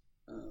 moments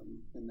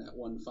in that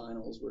one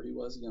finals where he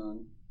was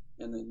young,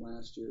 and then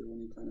last year when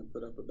he kind of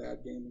put up a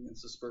bad game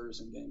against the Spurs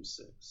in Game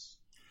 6.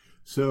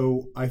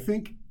 So I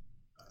think,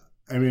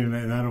 and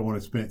I don't want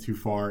to spin it too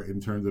far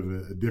in terms of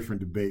a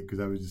different debate,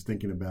 because I was just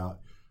thinking about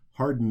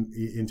Harden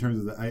in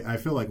terms of I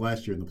feel like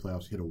last year in the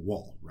playoffs he hit a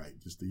wall, right?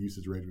 Just the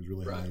usage rate was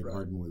really high, and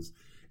Harden was,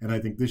 and I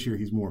think this year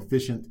he's more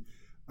efficient.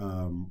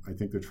 I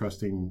think they're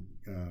trusting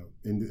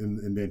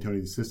in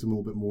D'Antoni's system a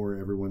little bit more.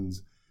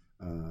 Everyone's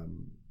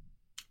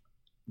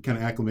kind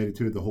of acclimated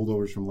to it. The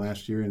holdovers from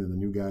last year, and then the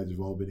new guys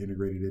have all been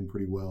integrated in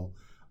pretty well.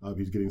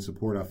 He's getting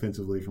support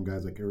offensively from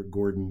guys like Eric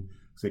Gordon,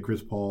 say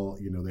Chris Paul.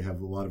 They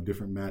have a lot of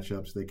different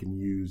matchups they can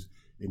use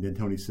in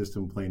D'Antoni's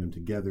system, playing them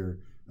together,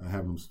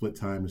 having them split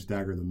time to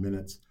stagger the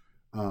minutes.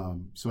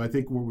 So I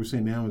think what we're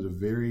seeing now is a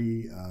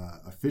very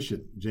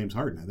efficient James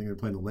Harden. I think they were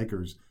playing the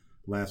Lakers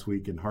last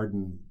week, and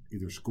Harden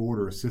either scored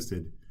or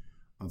assisted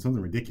on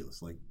something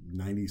ridiculous, like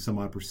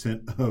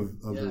 90-some-odd% of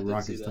the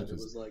Rockets touches.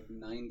 It was like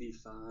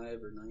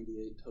 95 or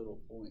 98 total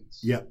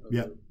points. Yep.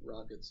 The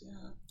Rockets,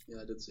 yeah,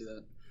 I did see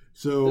that.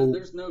 So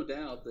there's no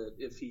doubt that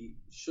if he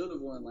should have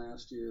won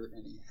last year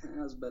and he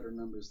has better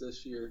numbers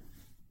this year,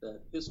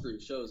 that history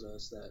shows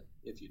us that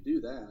if you do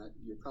that,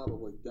 you're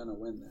probably gonna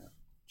win that.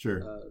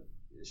 Sure.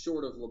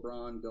 Short of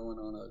LeBron going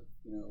on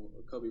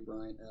a Kobe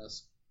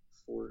Bryant-esque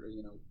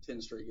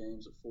 10 straight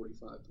games of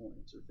 45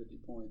 points or 50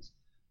 points,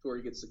 where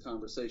he gets the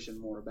conversation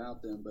more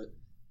about them. But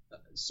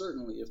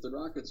certainly, if the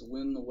Rockets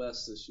win the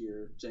West this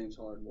year, James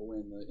Harden will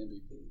win the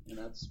MVP, and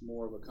that's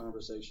more of a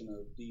conversation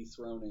of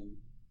dethroning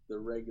the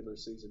regular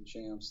season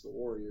champs, the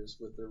Warriors,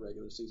 with their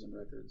regular season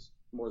records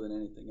more than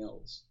anything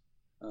else.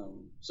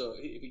 So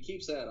if he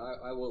keeps that,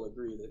 I will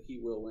agree that he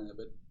will win it.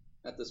 But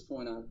at this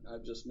point,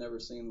 I've just never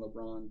seen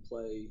LeBron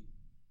play.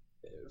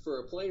 For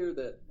a player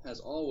that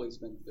has always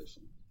been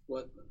efficient,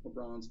 what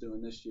LeBron's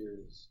doing this year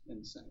is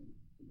insane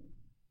to me.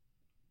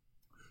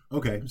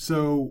 Okay,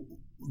 so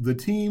the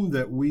team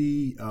that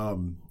we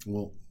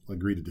will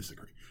agree to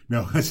disagree.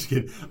 No, I'm just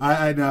kidding.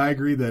 I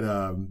agree that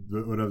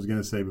what I was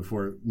going to say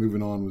before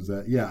moving on was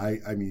that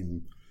I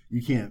mean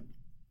you can't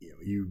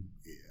you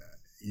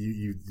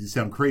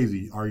sound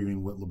crazy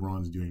arguing what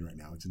LeBron's doing right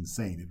now. It's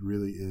insane. It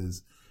really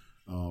is.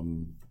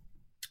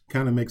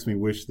 Kind of makes me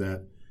wish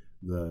that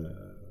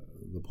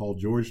the Paul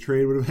George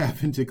trade would have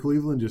happened to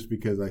Cleveland, just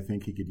because I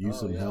think he could use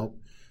some help.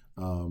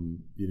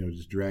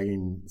 Just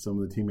dragging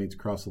some of the teammates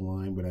across the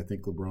line. But I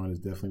think LeBron is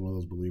definitely one of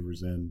those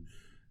believers in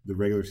the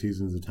regular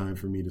season is a time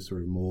for me to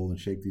sort of mold and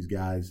shape these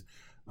guys.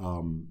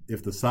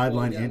 If the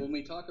sideline... when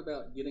we talk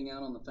about getting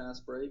out on the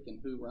fast break and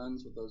who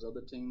runs with those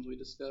other teams we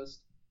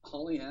discussed,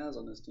 all he has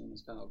on this team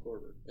is Kyle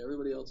Korver.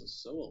 Everybody else is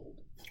so old.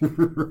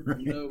 Right.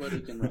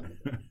 Nobody can run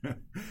with it.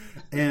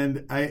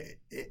 And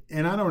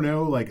I don't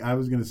know, like I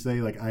was going to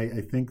say, like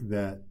I think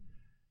that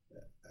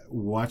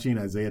watching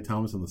Isaiah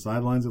Thomas on the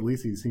sidelines, at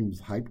least he seems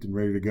hyped and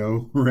ready to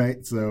go,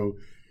 right? So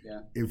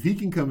if he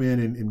can come in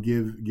and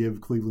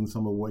give Cleveland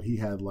some of what he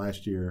had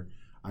last year,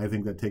 I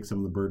think that takes some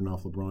of the burden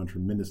off LeBron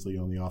tremendously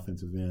on the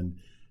offensive end.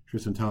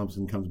 Tristan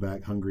Thompson comes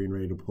back hungry and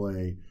ready to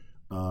play.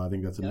 I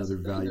think that's another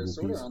valuable piece.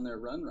 They're sort of on their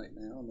run right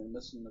now, and they're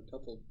missing a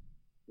couple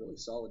really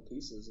solid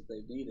pieces that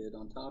they've needed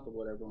on top of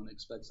what everyone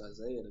expects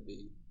Isaiah to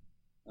be.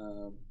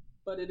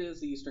 But it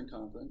is the Eastern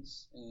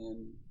Conference,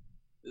 and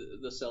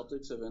the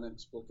Celtics have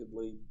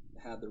inexplicably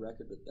had the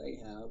record that they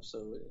have,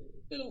 so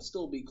it'll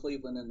still be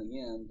Cleveland in the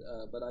end.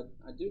 But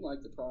I do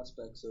like the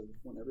prospects of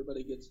when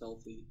everybody gets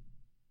healthy,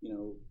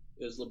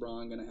 is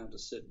LeBron going to have to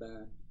sit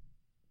back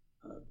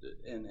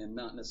and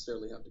not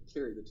necessarily have to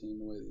carry the team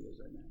the way that he is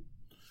right now?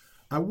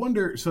 I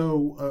wonder,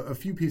 so a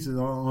few pieces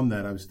on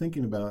that. I was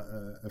thinking about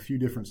a few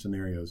different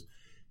scenarios.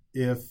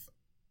 If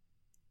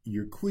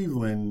you're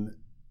Cleveland,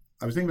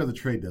 I was thinking about the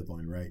trade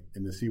deadline, right?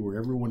 And to see where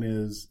everyone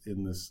is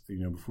in this,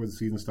 before the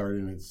season started,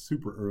 and it's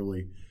super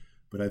early.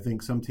 But I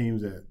think some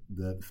teams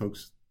that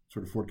folks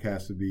sort of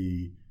forecast to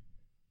be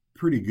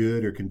pretty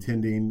good or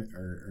contending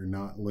are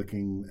not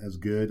looking as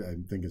good.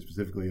 I'm thinking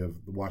specifically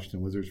of the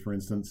Washington Wizards, for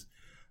instance.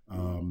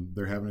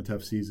 They're having a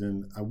tough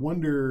season.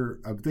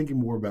 I'm thinking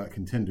more about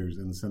contenders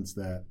in the sense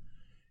that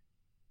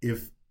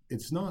if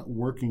it's not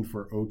working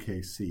for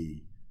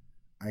OKC,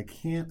 I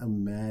can't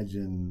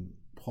imagine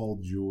Paul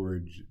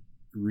George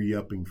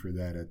re-upping for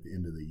that at the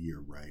end of the year,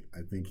 right?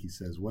 I think he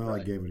says, well,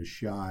 right. I gave it a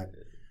shot.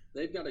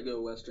 They've got to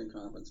go Western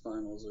Conference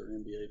Finals or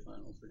NBA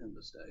Finals for him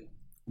to stay.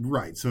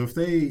 Right. So if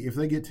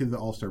they get to the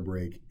All-Star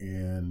break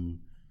and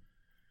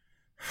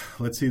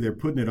let's see, they're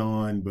putting it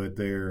on, but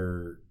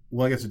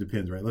I guess it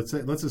depends, right? Let's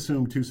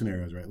assume two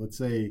scenarios, right? Let's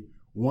say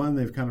one,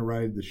 they've kind of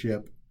righted the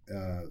ship.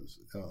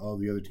 All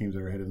the other teams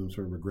that are ahead of them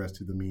sort of regress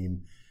to the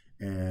mean,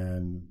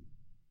 and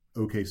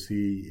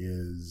OKC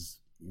is,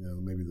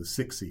 maybe the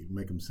 6th seed,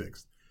 make them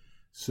 6th.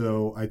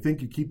 So I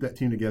think you keep that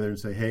team together and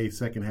say, hey,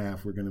 second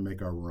half, we're going to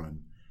make our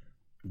run.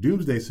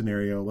 Doomsday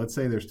scenario, let's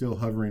say they're still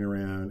hovering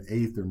around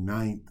 8th or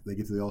 9th. They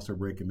get to the All-Star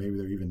break, and maybe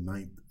they're even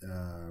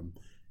 9th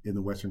in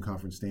the Western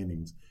Conference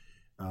standings.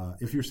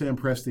 If you're Sam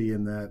Presti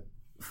in that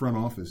front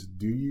office,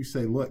 do you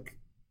say, look,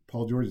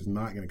 Paul George is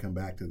not going to come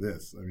back to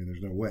this? I mean,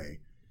 there's no way.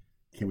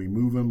 Can we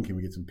move him? Can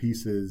we get some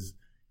pieces?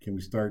 Can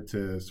we start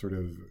to sort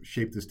of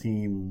shape this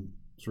team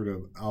sort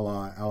of a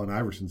la Allen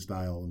Iverson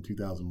style in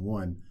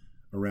 2001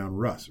 around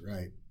Russ,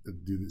 right?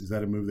 Is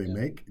that a move they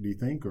make, do you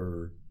think?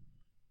 Or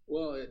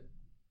Well,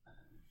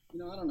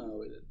 I don't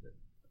know.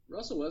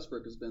 Russell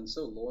Westbrook has been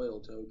so loyal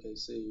to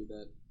OKC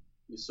that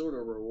you sort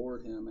of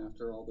reward him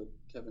after all the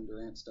Kevin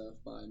Durant stuff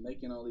by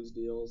making all these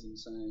deals and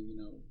saying,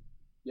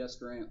 yes,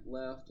 Durant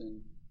left,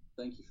 and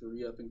thank you for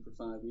re-upping for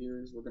 5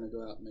 years. We're going to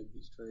go out and make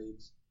these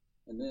trades.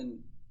 And then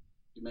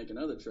you make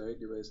another trade,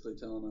 you're basically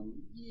telling them,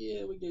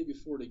 yeah, we gave you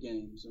 40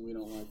 games, and we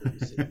don't like what we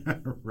see.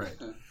 Right.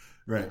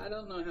 Right. I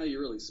don't know how you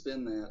really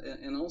spin that.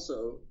 And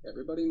also,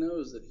 everybody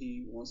knows that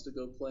he wants to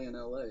go play in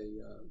L.A.,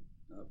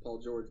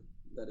 Paul George,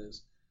 that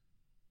is.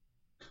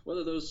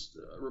 Whether those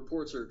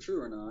reports are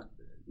true or not,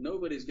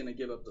 nobody's going to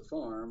give up the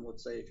farm,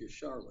 let's say if you're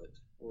Charlotte,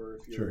 or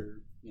if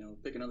you're,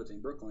 pick another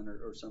team, Brooklyn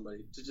or somebody,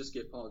 to just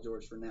get Paul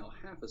George for now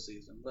half a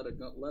season,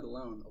 let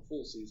alone a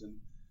full season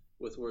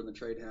with where the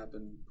trade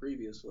happened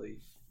previously.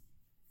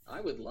 I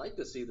would like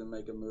to see them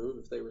make a move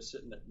if they were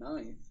sitting at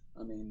 9th.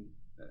 I mean,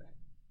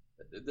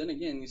 then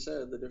again, you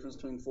said the difference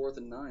between 4th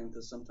and 9th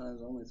is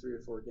sometimes only 3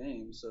 or 4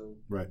 games. So,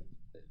 right.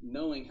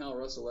 Knowing how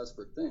Russell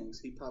Westbrook thinks,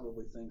 he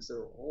probably thinks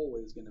they're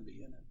always going to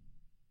be in it.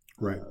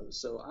 Right.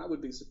 So I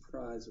would be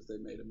surprised if they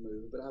made a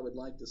move, but I would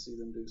like to see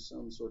them do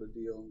some sort of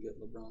deal and get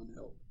LeBron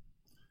help.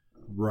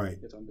 Right.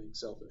 If I'm being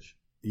selfish.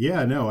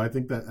 Yeah, no, I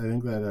think that,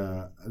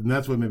 and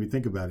that's what made me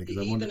think about it.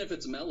 Even if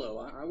it's Melo,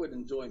 I would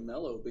enjoy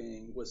Melo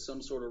being with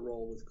some sort of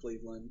role with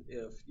Cleveland.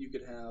 If you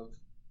could have,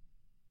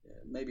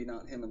 maybe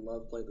not him and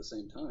Love play at the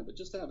same time, but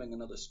just having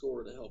another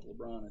scorer to help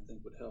LeBron, I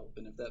think would help.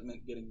 And if that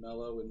meant getting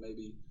Melo and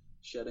maybe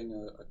shedding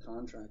a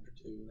contract or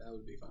two, that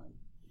would be fine.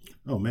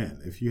 Oh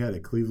man, if you had a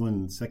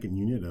Cleveland second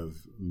unit of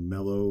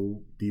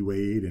Melo, D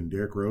Wade, and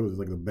Derrick Rose, it's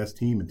like the best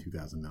team in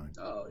 2009.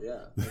 Oh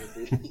yeah,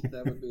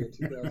 that would be a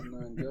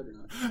 2009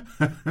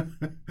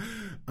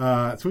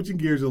 juggernaut. Switching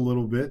gears a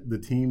little bit, the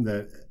team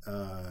that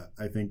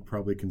I think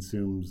probably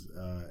consumes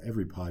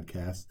every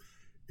podcast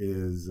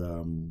is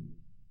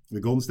the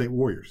Golden State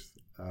Warriors.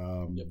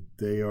 Yep.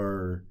 They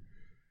are,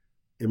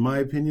 in my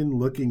opinion,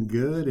 looking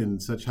good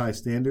and such high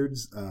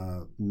standards.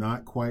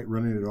 Not quite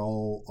running it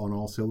all on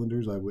all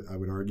cylinders, I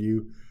would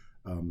argue.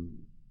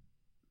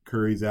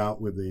 Curry's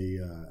out with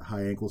a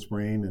high ankle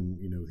sprain,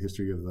 and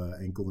history of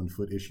ankle and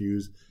foot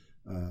issues.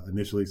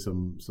 Initially,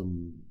 some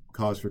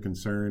cause for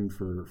concern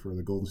for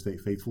the Golden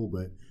State faithful,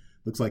 but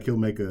looks like he'll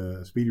make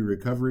a speedy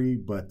recovery.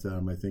 But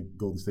I think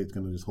Golden State's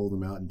going to just hold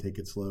him out and take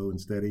it slow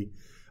and steady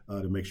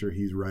to make sure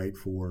he's right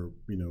for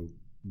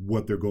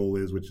what their goal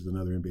is, which is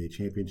another NBA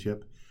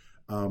championship.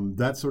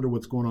 That's sort of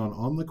what's going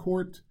on the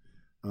court.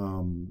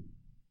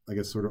 I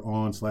guess sort of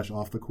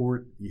on/off the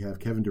court. You have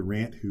Kevin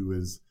Durant, who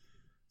is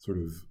sort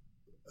of,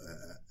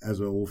 as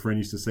an old friend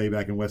used to say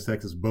back in West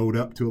Texas, bowed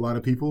up to a lot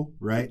of people,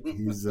 right?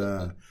 He's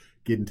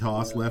getting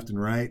tossed left and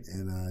right,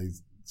 and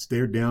he's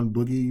stared down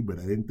Boogie, but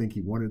I didn't think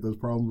he wanted those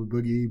problems with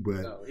Boogie.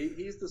 But no,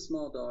 he's the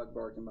small dog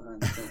barking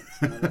behind the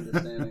fence, not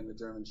understanding the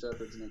German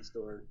Shepherd's next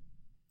door.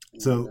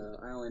 And, so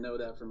I only know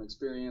that from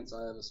experience.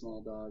 I have a small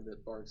dog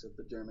that barks at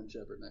the German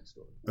Shepherd next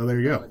door. Oh,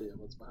 there you go. No idea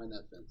what's behind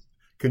that fence.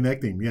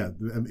 Connecting,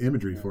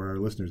 imagery for our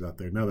listeners out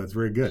there. No, that's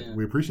very good. Yeah.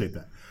 We appreciate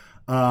that.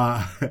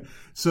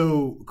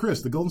 So,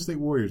 Chris, the Golden State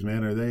Warriors,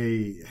 man, are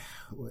they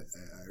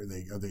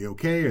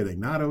okay? Are they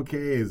not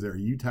okay? Are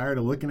you tired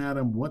of looking at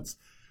them? What's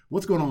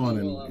going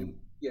on?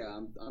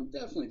 I'm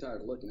definitely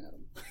tired of looking at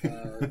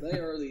them. They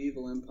are the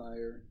evil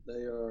empire.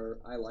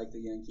 I like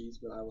the Yankees,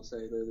 but I will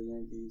say they're the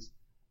Yankees.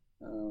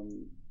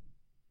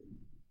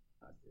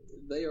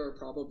 They are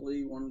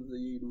probably one of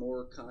the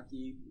more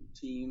cocky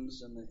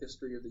teams in the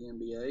history of the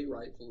NBA,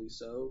 rightfully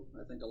so.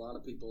 I think a lot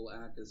of people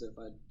act as if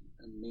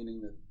I'm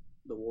meaning that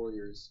the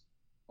Warriors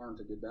aren't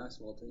a good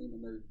basketball team,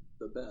 and they're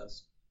the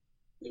best.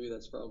 maybe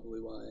that's probably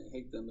why I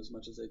hate them as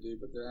much as I do,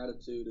 but their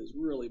attitude is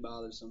really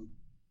bothersome.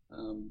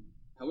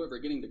 However,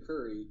 getting to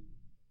Curry,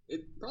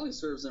 it probably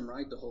serves them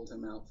right to hold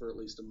him out for at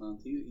least a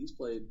month. He's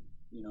played,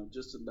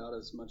 just about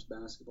as much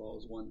basketball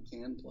as one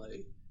can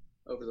play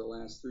over the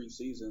last 3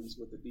 seasons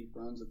with the deep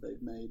runs that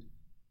they've made.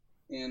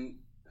 And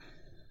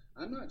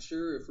I'm not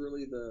sure if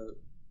really the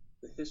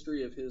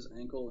history of his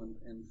ankle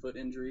and foot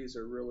injuries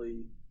are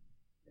really,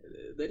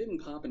 they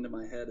didn't pop into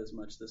my head as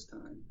much this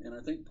time. And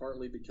I think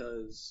partly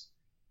because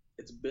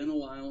it's been a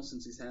while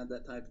since he's had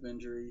that type of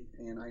injury,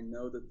 and I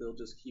know that they'll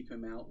just keep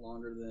him out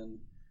longer than,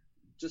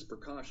 just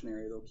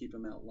precautionary, they'll keep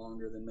him out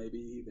longer than maybe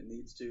he even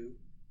needs to.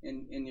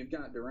 And you've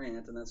got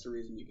Durant, and that's the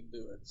reason you can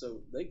do it.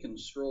 So they can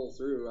stroll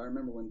through. I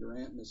remember when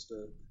Durant missed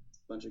a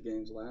bunch of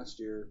games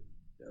last year,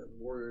 the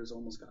Warriors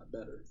almost got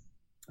better.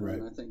 Right.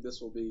 And I think this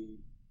will be,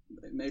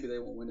 maybe they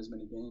won't win as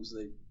many games as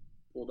they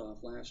pulled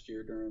off last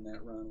year during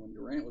that run when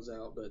Durant was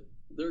out, but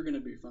they're going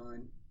to be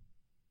fine.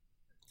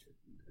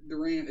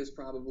 Durant is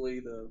probably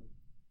the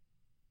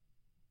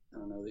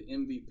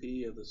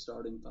MVP of the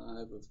starting 5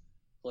 of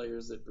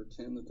players that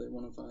pretend that they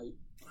want to fight.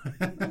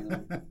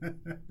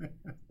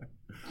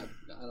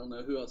 I don't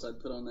know who else I'd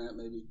put on that.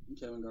 Maybe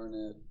Kevin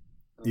Garnett.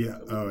 Yeah.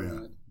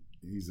 Garnett.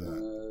 He's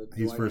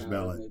first Howard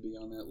ballot. Maybe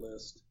on that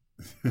list.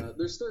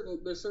 They're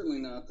certainly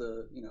not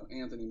the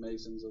Anthony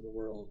Masons of the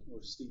world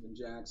or Stephen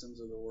Jacksons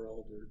of the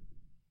world or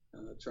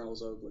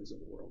Charles Oakleys of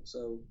the world.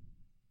 So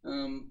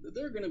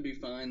they're going to be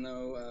fine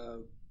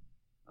though.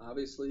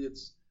 Obviously,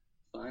 it's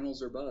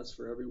finals or bust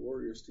for every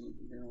Warriors team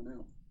from here on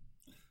out.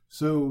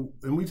 So,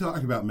 and we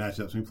talked about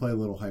matchups. We played a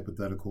little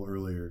hypothetical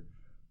earlier.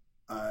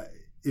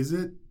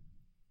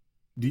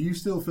 Do you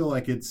still feel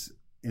like it's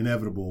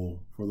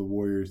inevitable for the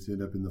Warriors to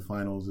end up in the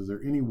finals? Is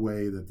there any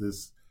way that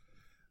this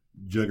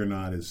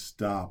juggernaut is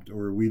stopped,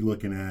 or are we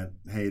looking at,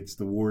 hey, it's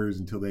the Warriors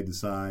until they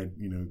decide,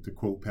 to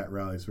quote Pat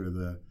Riley, sort of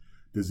the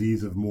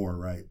disease of more,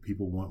 right?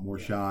 People want more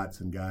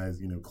shots, and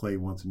guys, Clay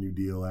wants a new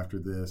deal after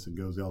this and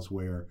goes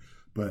elsewhere.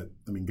 But,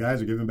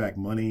 guys are giving back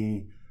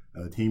money.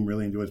 The team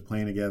really enjoys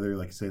playing together.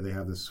 Like I say, they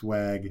have this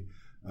swag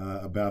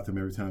about them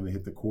every time they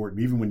hit the court.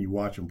 And even when you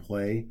watch them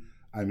play,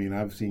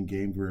 I've seen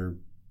games where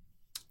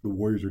the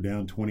Warriors are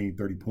down 20,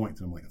 30 points.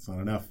 And I'm like, it's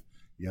not enough.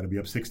 You got to be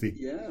up 60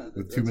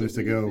 with 2 minutes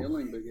to go.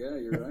 Feeling, but yeah,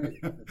 you're right.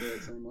 I feel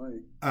the same way.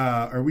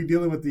 Are we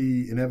dealing with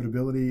the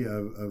inevitability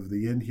of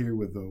the end here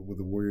with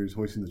the Warriors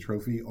hoisting the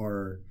trophy,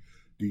 or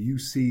do you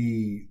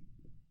see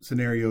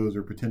scenarios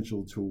or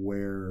potential to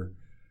where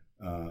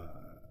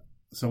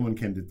someone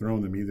can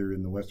dethrone them either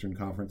in the Western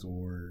Conference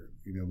or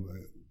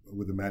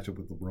with a matchup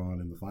with LeBron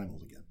in the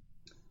finals again?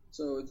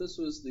 So if this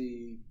was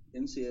the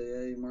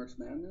NCAA March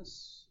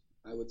Madness,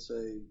 I would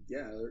say,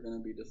 yeah, they're going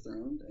to be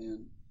dethroned.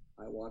 And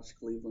I watched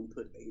Cleveland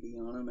put 80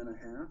 on them in a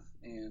half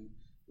and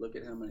look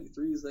at how many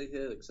threes they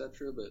hit,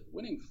 etc. But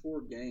winning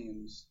 4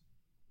 games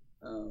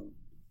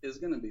is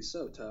going to be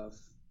so tough,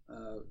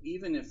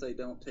 even if they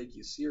don't take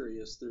you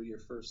serious through your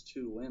first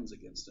 2 wins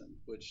against them,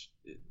 which,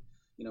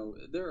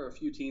 there are a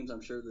few teams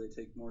I'm sure that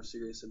they take more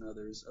serious than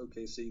others.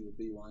 OKC would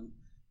be one,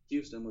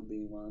 Houston would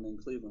be one, and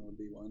Cleveland would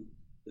be one.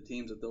 The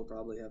teams that they'll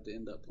probably have to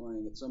end up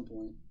playing at some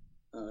point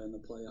in the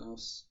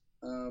playoffs.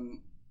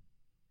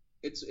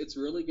 It's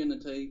really going to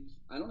take.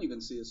 I don't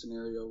even see a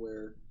scenario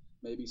where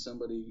maybe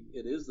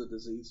it is the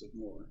disease of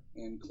more,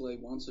 and Clay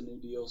wants a new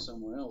deal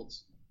somewhere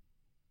else.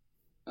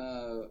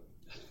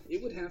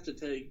 It would have to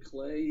take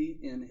Clay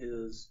in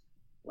his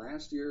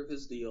last year of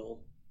his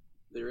deal.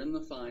 They're in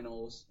the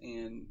finals,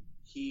 and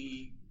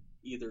he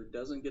either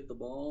doesn't get the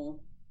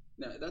ball.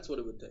 No, that's what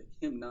it would take,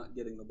 him not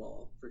getting the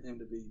ball, for him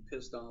to be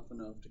pissed off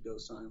enough to go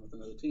sign with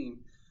another team.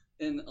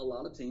 And a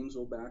lot of teams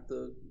will back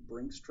the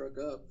Brinks truck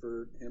up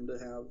for him to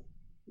have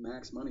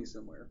max money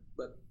somewhere.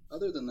 But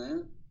other than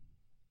that,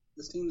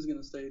 this team is going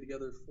to stay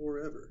together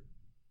forever.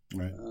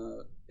 Right.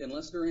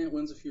 Unless Durant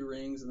wins a few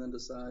rings and then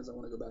decides I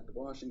want to go back to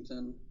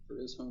Washington for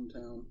his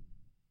hometown,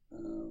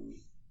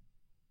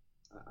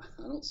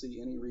 I don't see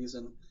any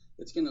reason.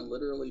 It's going to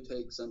literally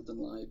take something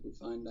like we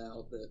find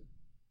out that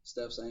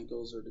Steph's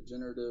ankles are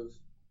degenerative,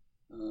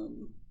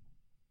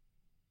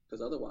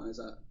 because otherwise,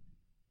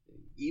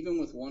 even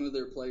with one of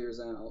their players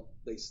out,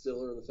 they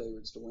still are the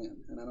favorites to win.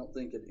 And I don't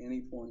think at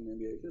any point in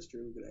NBA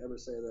history we could ever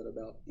say that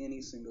about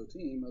any single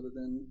team other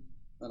than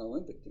an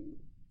Olympic team.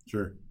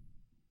 Sure.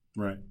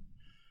 Right.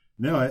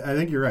 No, I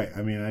think you're right.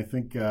 I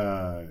think, you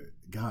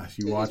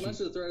watch. As much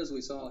of the threat as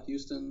we saw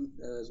Houston,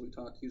 as we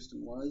talked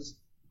Houston was,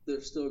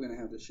 they're still going to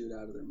have to shoot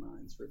out of their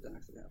minds for it to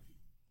actually happen.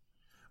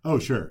 Oh,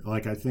 sure.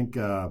 Like, I think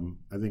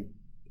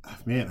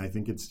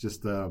it's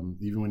just,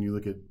 even when you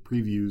look at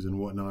previews and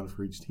whatnot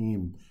for each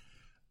team,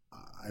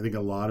 I think a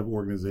lot of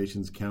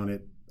organizations count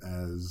it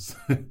as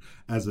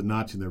as a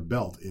notch in their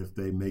belt if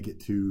they make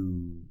it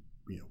to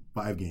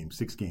 5 games,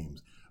 6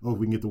 games. Oh, if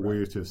we can get the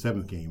Warriors to a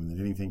 7th game, and then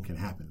anything can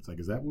happen. It's like,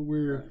 is that what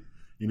we're? Right.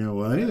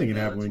 Well, anything can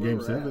happen in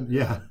Game 7.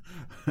 Yeah.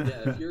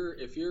 Yeah.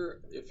 If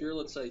you're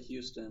let's say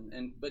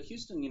Houston, but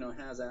Houston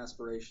has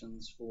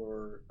aspirations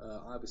for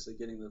obviously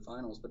getting to the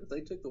finals. But if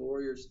they took the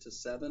Warriors to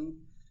 7,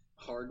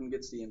 Harden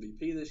gets the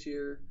MVP this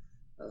year.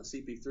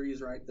 CP3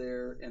 is right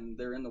there, and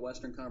they're in the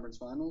Western Conference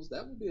Finals.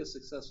 That would be a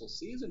successful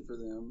season for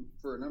them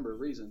for a number of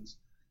reasons.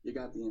 You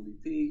got the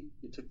MVP.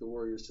 You took the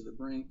Warriors to the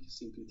brink.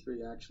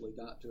 CP3 actually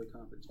got to a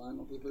conference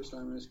final for the first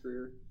time in his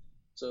career.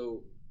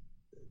 So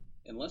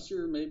unless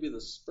you're maybe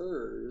the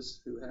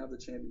Spurs, who have the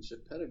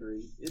championship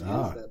pedigree, it is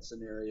that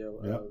scenario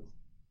of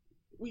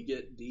we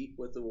get deep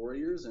with the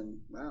Warriors, and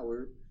wow,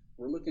 we're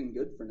looking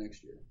good for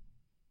next year.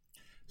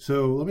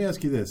 So let me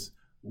ask you this.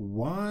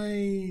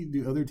 Why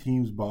do other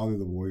teams bother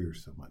the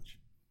Warriors so much?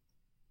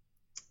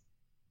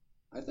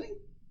 I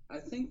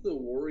think the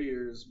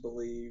Warriors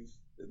believe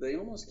they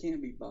almost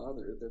can't be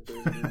bothered that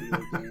there's going to be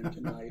a game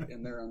tonight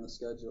and they're on the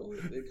schedule.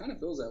 It kind of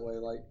feels that way,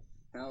 like,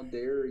 how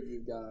dare you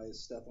guys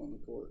step on the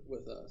court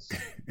with us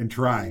and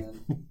try?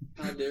 And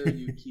how dare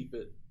you keep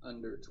it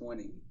under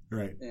 20?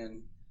 Right.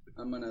 And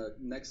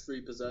next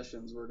 3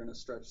 possessions, we're gonna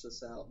stretch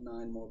this out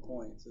 9 more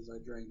points as I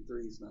drain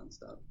threes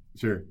nonstop.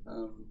 Sure.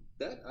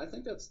 I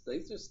think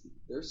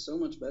they're so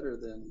much better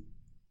than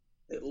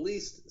at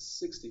least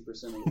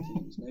 60% of the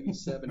teams, maybe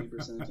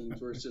 70% of the teams,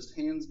 where it's just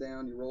hands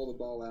down, you roll the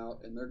ball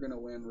out, and they're going to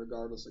win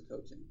regardless of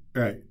coaching.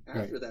 Right.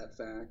 After that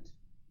fact,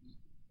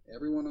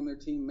 everyone on their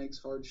team makes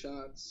hard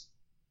shots.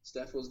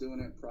 Steph was doing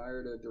it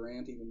prior to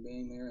Durant even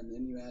being there, and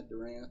then you add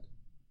Durant.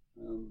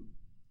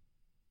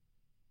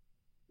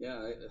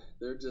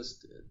 They're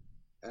just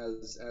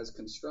as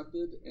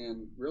constructed,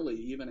 and really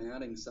even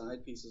adding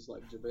side pieces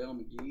like JaVale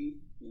McGee,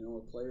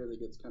 a player that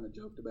gets kind of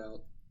joked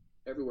about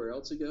everywhere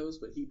else he goes,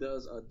 but he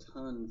does a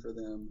ton for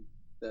them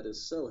that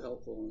is so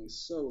helpful, and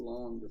he's so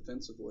long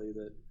defensively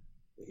that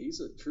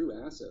he's a true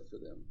asset for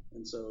them.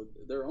 And so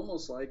they're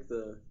almost like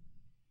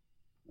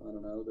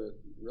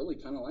really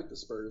kind of like the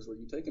Spurs, where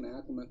you take an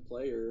acclimate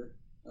player,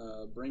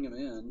 bring him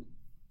in,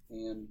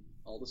 and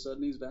all of a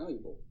sudden he's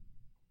valuable.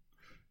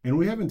 And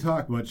we haven't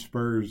talked much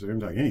Spurs. I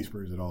haven't talked any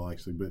Spurs at all,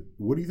 actually. But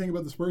what do you think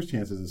about the Spurs'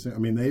 chances? I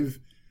mean, I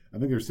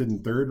think they're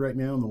sitting third right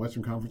now in the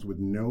Western Conference with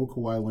no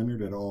Kawhi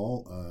Leonard at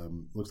all.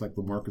 Looks like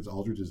LaMarcus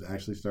Aldridge is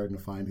actually starting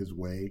to find his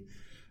way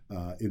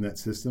in that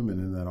system and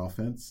in that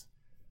offense.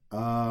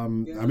 I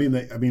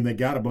mean, they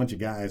got a bunch of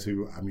guys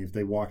who, if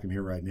they walked in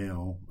here right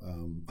now,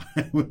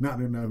 I would not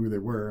know who they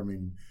were. I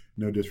mean,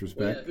 no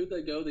disrespect. Well, who'd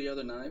they go the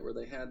other night where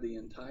they had the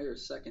entire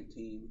second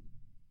team?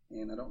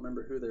 And I don't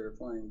remember who they were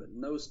playing, but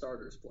no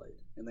starters played.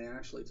 And they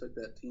actually took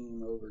that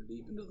team over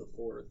deep into the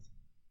fourth.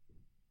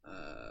 I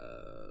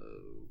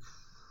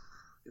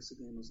guess the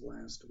game was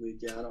last week.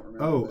 Yeah, I don't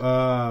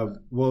remember.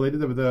 Well, they did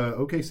that with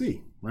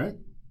OKC, right?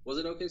 Was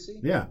it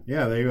OKC? Yeah.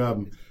 They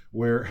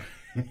where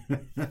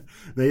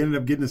they ended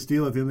up getting a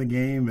steal at the end of the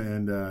game,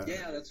 and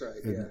yeah, that's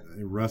right.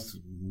 And Russ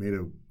made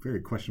a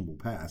very questionable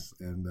pass,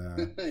 and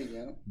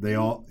yeah.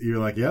 You're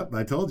like, yep,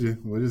 I told you.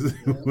 What is it?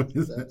 Yep, what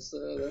is that's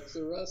a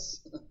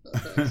Russ.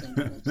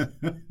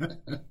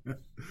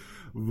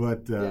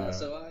 But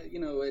so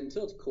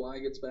until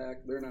Kawhi gets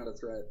back, they're not a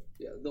threat.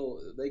 Yeah,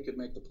 they could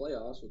make the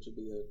playoffs, which would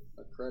be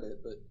a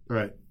credit. But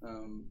right,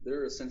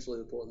 they're essentially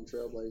the Portland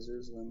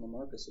Trailblazers when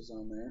LaMarcus is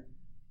on there.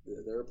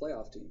 They're a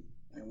playoff team,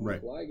 and when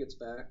Kawhi gets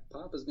back,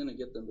 Pop is going to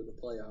get them to the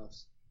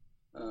playoffs.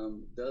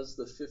 Does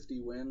the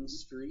 50-win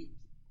streak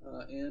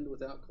end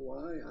without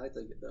Kawhi? I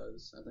think it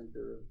does. I think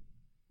they're a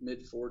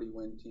mid-40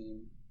 win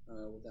team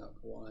without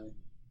Kawhi.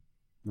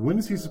 When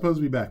is he supposed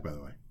to be back, by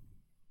the way?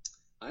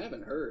 I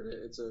haven't heard.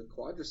 It's a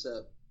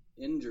quadricep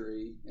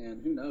injury, and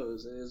who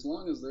knows? As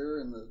long as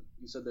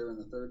you said they're in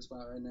the third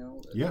spot right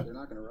now. Yeah, they're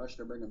not going to rush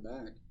to bring him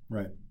back.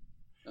 Right.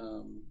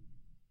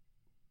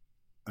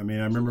 I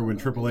remember when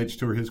Triple H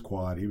tore his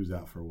quad, he was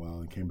out for a while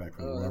and came back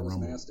for the Royal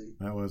Rumble. Nasty.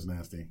 That was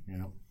nasty.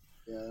 Yeah.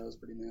 Yeah, that was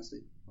pretty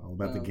nasty. All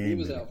about the game. He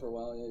was out for a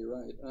while. Yeah, you're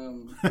right.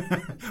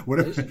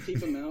 They should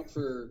keep him out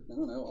for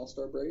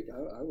All-Star break.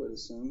 I would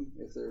assume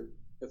if they're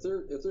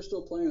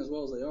still playing as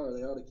well as they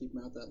ought to keep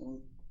him out that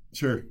long.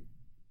 Sure.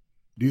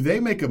 Do they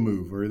make a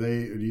move, or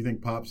do you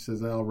think Pop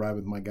says, "I'll ride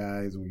with my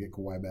guys and we get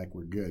Kawhi back,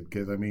 we're good"?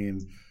 Because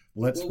Spurs.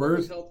 What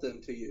would help them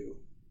to you?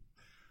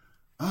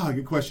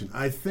 Good question.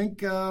 I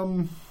think.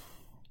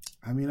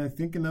 I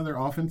think another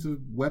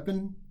offensive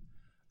weapon.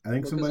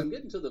 I'm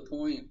getting to the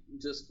point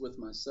just with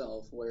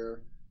myself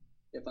where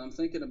if I'm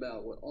thinking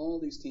about what all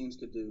these teams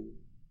could do,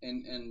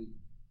 and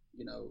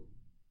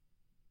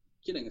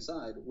kidding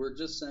aside, we're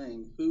just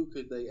saying who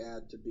could they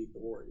add to beat the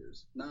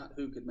Warriors, not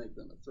who could make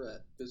them a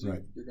threat, because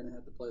you're going to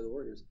have to play the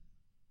Warriors.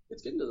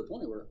 It's getting to the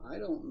point where I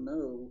don't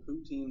know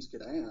who teams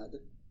could add,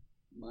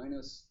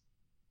 minus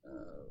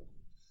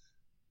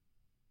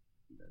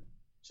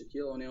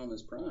Shaquille O'Neal in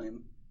his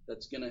prime,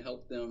 that's going to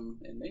help them,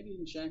 and maybe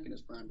even Shaq in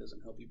his prime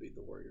doesn't help you beat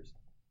the Warriors.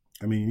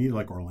 You need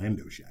like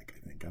Orlando Shaq, I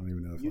think. I don't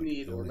even know if you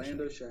need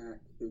Orlando Shaq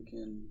who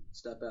can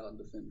step out and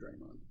defend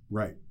Draymond.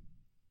 Right.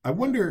 I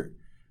wonder.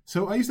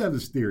 So I used to have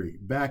this theory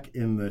back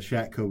in the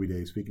Shaq Kobe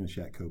days. Speaking of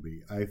Shaq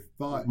Kobe, I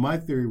thought my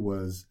theory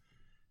was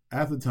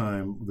at the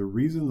time the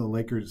reason the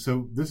Lakers.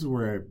 So this is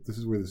where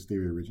this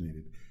theory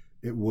originated.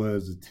 It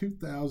was the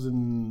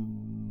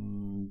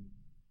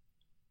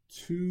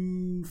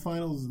 2002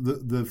 finals,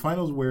 the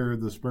finals where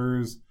the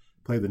Spurs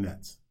played the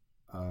Nets.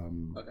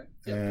 Okay.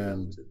 Yeah,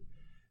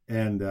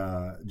 And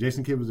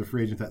Jason Kidd was a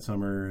free agent that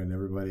summer, and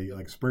everybody,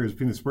 like Spurs,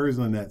 between the Spurs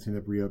and the Nets,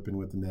 ended up re-upping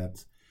with the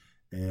Nets.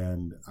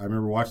 And I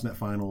remember watching that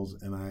finals,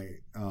 and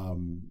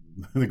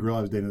the girl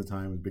I was dating at the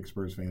time was a big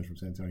Spurs fan from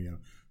San Antonio.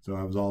 So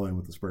I was all in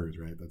with the Spurs,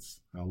 right? That's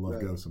how love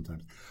goes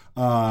sometimes.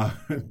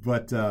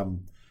 But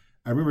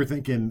I remember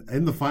thinking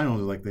in the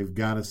finals, like, they've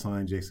got to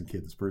sign Jason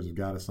Kidd. The Spurs have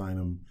got to sign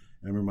him.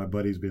 And I remember my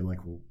buddies being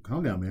like, well,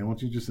 calm down, man. Why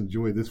don't you just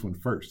enjoy this one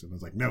first? And I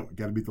was like, no,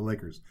 got to beat the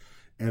Lakers.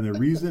 And the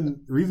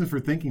reason for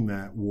thinking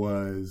that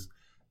was,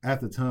 at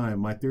the time,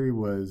 my theory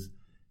was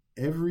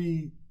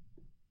every,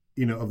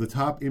 of the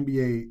top 10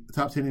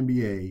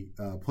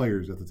 NBA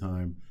players at the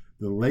time,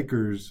 the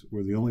Lakers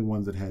were the only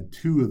ones that had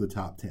 2 of the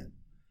top 10.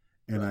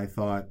 And I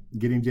thought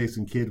getting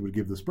Jason Kidd would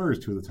give the Spurs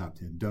 2 of the top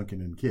 10,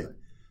 Duncan and Kidd.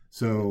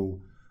 So,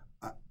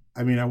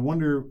 I mean, I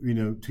wonder,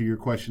 to your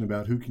question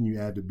about who can you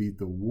add to beat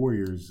the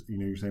Warriors,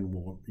 you're saying,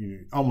 well,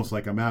 almost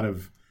like I'm out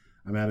of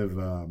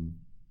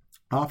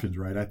options,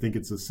 right? I think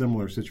it's a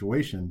similar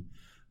situation,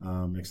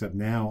 except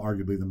now,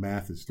 arguably, the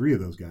math is 3 of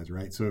those guys,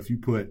 right? So if you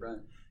put,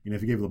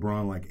 if you gave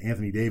LeBron like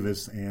Anthony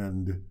Davis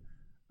and,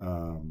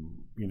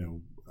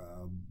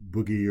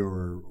 Boogie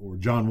or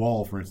John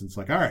Wall, for instance,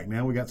 like, all right,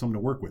 now we got something to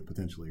work with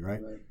potentially, right?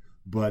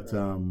 But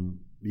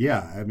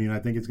yeah, I mean, I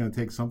think it's going to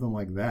take something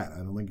like that. I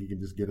don't think you can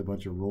just get a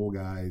bunch of role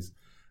guys.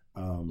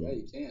 Yeah,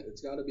 you can't.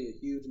 It's got to be a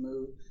huge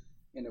move,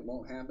 and it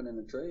won't happen in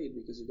a trade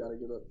because you got to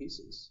give up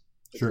pieces.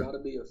 It's got to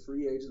be a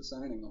free agent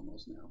signing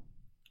almost now.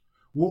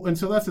 Well, and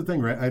so that's the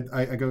thing, right?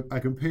 I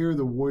compare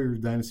the Warriors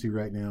dynasty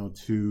right now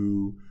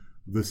to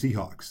the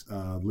Seahawks,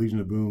 Legion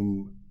of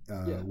Boom,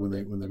 when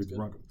they beat the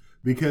Broncos,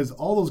 because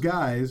all those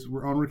guys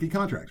were on rookie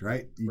contracts,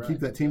 right? You keep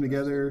that team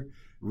together.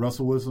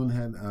 Russell Wilson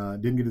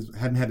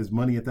hadn't had his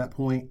money at that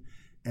point,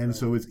 and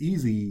so it's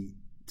easy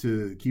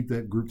to keep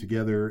that group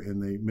together,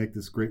 and they make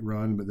this great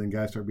run. But then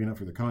guys start being up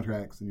for their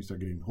contracts, and you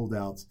start getting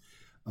holdouts,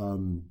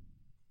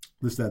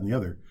 this, that, and the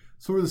other.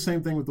 Sort of the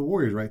same thing with the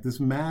Warriors, right? This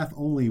math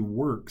only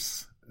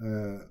works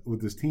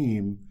with this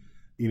team.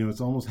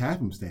 It's almost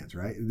happenstance,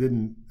 right?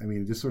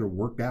 It just sort of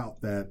worked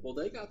out that. Well,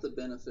 they got the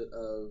benefit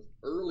of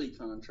early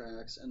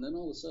contracts, and then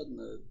all of a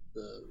sudden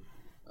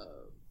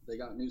they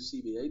got a new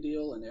CBA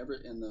deal, and what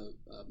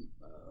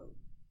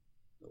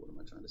am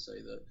I trying to say?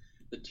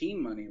 The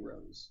team money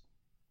rose,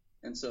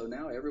 and so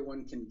now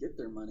everyone can get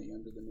their money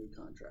under the new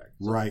contract.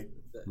 So right.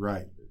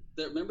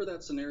 Remember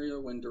that scenario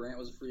when Durant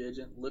was a free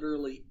agent?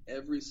 Literally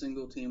every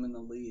single team in the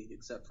league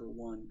except for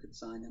one could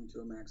sign him to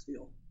a max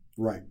deal.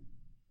 Right.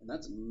 And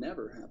that's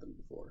never happened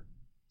before.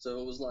 So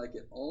it was like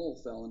it all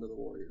fell into the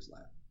Warriors'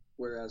 lap.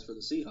 Whereas for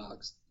the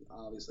Seahawks,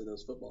 obviously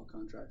those football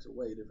contracts are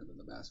way different than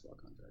the basketball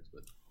contracts.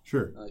 But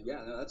sure.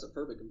 That's a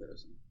perfect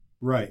comparison.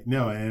 Right.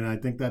 No, and I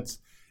think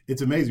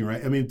it's amazing,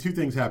 right? I mean, 2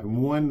 things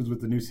happen. One is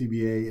with the new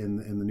CBA and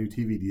the new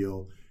TV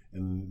deal,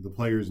 and the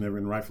players never,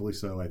 and rightfully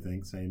so, I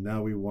think, saying,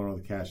 no, we want all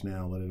the cash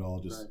now, let it all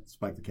just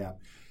spike the cap.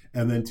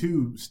 And then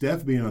 2,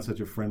 Steph being on such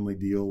a friendly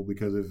deal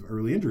because of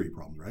early injury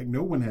problems, right?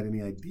 No one had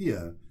any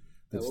idea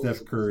that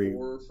Steph Curry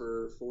 4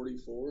 for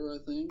 44, I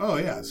think. Oh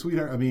yeah,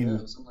 sweetheart. I mean,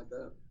 something like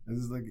that.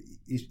 This is like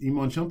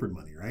Iman Shumpert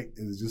money, right?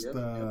 It's just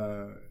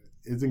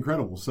it's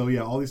incredible. So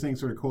yeah, all these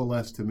things sort of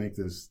coalesce to make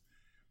this,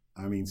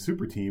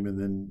 super team. And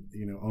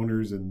then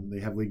owners, and they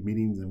have league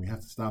meetings, and we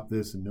have to stop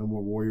this, and no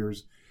more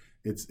Warriors.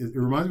 It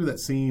reminds me of that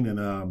scene in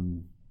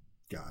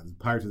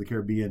Pirates of the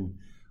Caribbean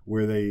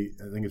where I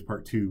think it's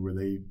part 2, where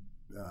they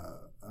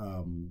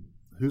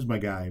Who's My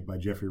Guy by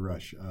Jeffrey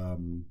Rush.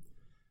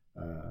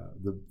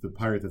 The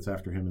pirate that's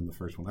after him in the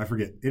first one. I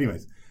forget.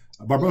 Anyways,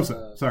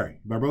 Barbosa.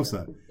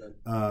 Barbosa.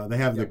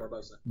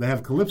 They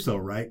have Calypso,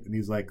 right? And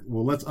he's like,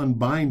 well, let's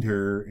unbind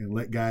her and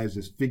let guys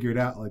just figure it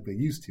out like they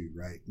used to,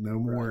 right? No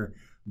more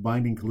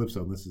binding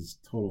Calypso. And this is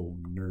total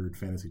nerd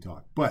fantasy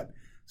talk. But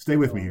stay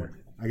with me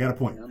here. I got a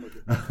point.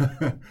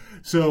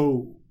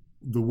 So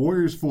the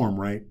Warriors form,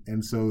 right?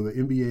 And so the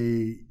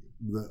NBA,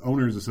 the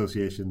Owners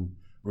Association,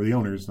 or the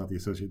owners, not the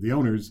associate, the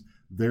owners,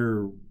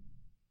 their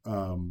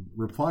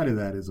reply to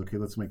that is, okay,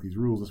 let's make these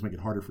rules. Let's make it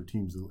harder for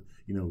teams to,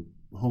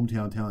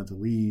 hometown talent to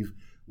leave.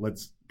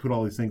 Let's put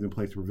all these things in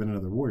place to prevent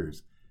another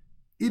Warriors.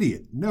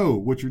 Idiot. No,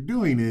 what you're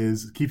doing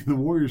is keeping the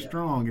Warriors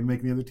strong and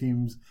making the other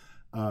teams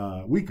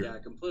weaker. Yeah,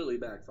 completely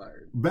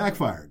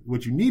backfired.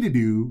 What you need to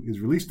do is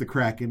release the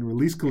Kraken,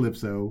 release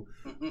Calypso,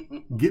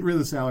 get rid of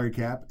the salary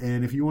cap,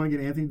 and if you want to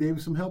get Anthony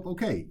Davis some help,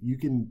 okay, you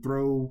can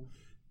throw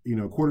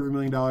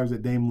 $250,000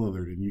 at Dame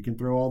Lillard, and you can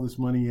throw all this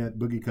money at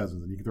Boogie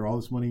Cousins, and you can throw all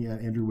this money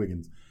at Andrew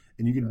Wiggins,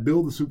 and you can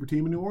build the super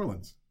team in New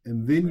Orleans,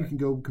 and then you can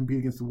go compete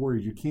against the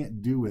Warriors. You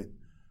can't do it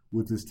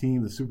with this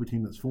team, the super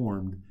team that's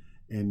formed,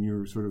 and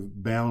you're sort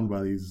of bound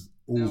by these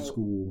old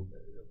school.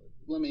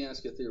 Let me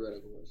ask you a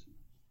theoretical question.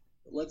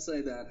 Let's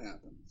say that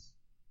happens.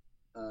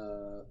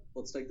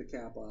 Let's take the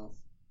cap off.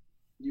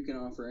 You can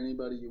offer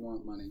anybody you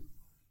want money.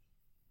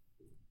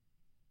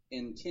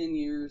 In 10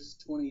 years,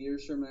 20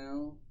 years from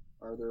now,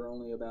 are there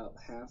only about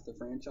half the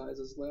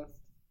franchises left,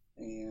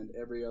 and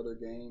every other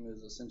game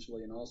is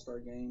essentially an all-star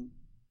game?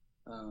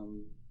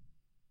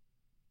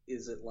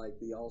 is it like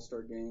the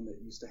All-Star game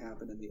that used to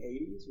happen in the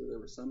 80s where there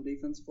was some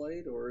defense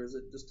played, or is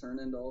it just turned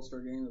into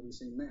All-Star game that we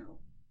see now?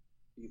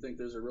 Do you think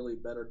there's a really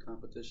better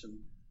competition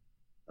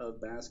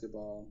of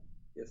basketball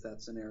if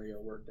that scenario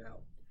worked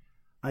out?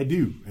 I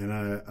do, and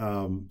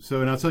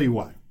I'll tell you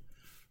why.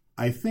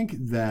 I think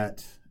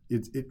that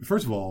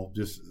first of all,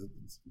 just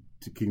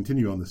to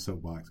continue on the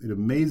soapbox, it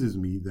amazes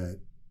me that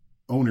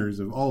owners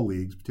of all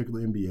leagues,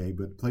 particularly NBA,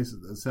 but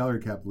places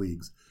salary cap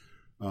leagues,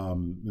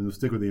 and we'll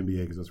stick with the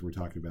NBA because that's what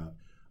we're talking about.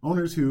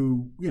 Owners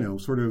who,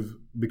 sort of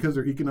because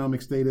their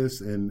economic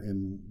status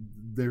and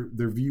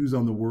their views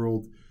on the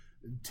world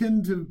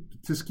tend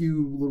to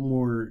skew a little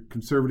more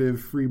conservative,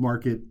 free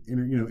market,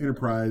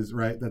 enterprise,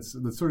 right? That's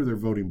sort of their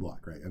voting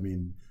block, right? I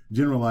mean,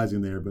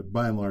 generalizing there, but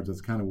by and large,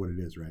 that's kind of what it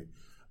is, right?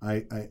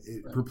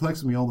 It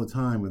perplexes me all the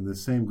time when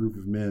this same group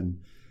of men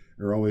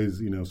are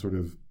always, sort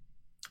of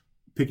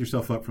pick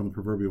yourself up from the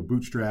proverbial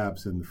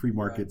bootstraps and the free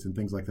markets and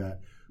things like that.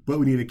 But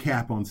we need a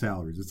cap on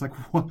salaries. It's like,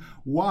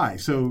 why?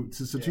 So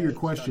to your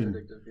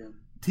question,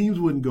 teams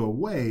wouldn't go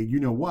away. You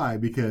know why?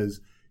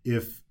 Because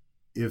if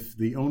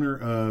the owner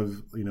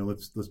of,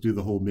 let's do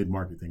the whole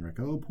mid-market thing, right?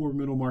 Oh, poor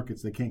middle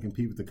markets, they can't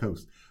compete with the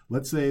coast.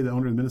 Let's say the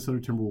owner of the Minnesota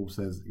Timberwolves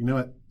says, you know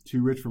what,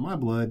 too rich for my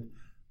blood,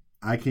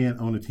 I can't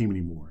own a team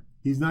anymore.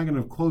 He's not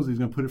going to close it, he's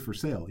going to put it for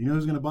sale. You know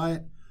who's going to buy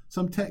it?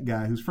 Some tech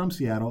guy who's from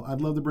Seattle.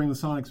 I'd love to bring the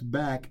Sonics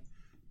back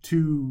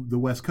to the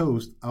West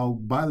Coast. I'll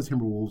buy the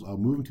Timberwolves, I'll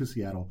move them to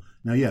Seattle.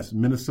 Now, yes,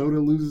 Minnesota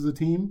loses a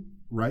team,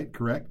 right?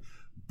 Correct.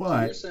 But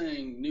so you're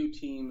saying new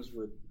teams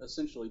would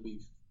essentially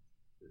be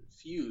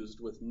fused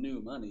with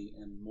new money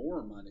and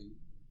more money,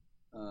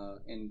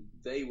 and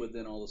they would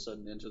then all of a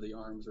sudden enter the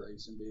arms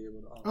race and be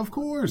able to. Of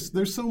course,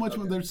 there's so much.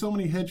 Okay. There's so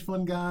many hedge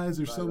fund guys.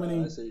 There's so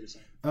many. I see what you're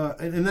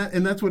saying.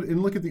 And that's what.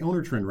 And look at the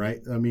owner trend, right?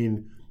 I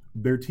mean,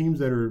 there are teams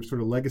that are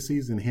sort of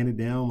legacies and handed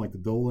down, like the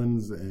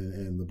Dolans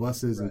and the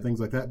Buses and things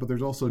like that. But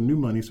there's also new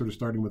money, sort of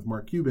starting with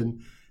Mark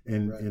Cuban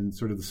and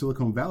sort of the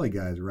Silicon Valley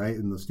guys, right?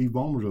 And the Steve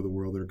Ballmers of the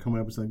world that are coming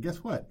up and saying, guess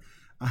what?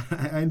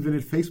 I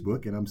invented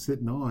Facebook, and I'm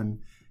sitting on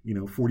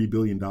 $40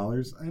 billion,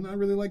 and I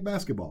really like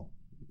basketball.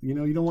 You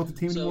don't want the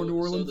team anymore in New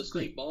Orleans. So the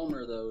Steve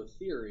Ballmer, though,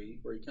 theory,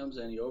 where he comes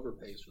in, he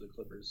overpays for the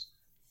Clippers,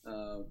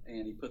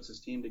 and he puts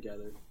his team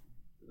together.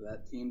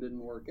 That team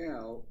didn't work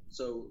out.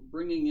 So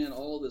bringing in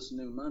all this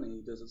new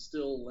money, does it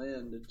still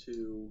lend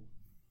to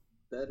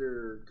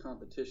better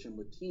competition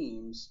with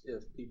teams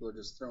if people are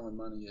just throwing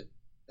money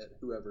at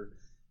whoever?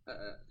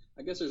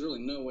 I guess there's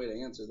really no way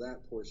to answer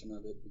that portion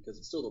of it because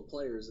it's still the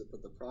players that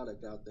put the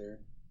product out there.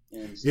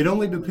 And it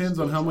only depends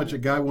on how much a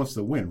guy wants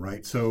to win,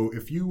 right? So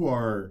if you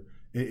are,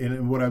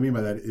 and what I mean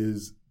by that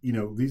is,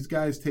 these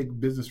guys take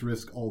business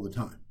risk all the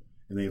time,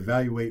 and they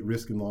evaluate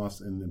risk and loss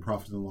and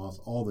profit and loss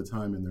all the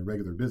time in their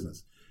regular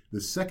business.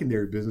 The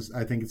secondary business,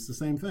 I think it's the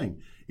same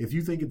thing. If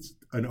you think it's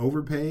an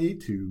overpay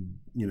to,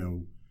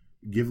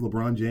 give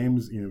LeBron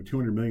James,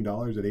 $200 million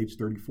at age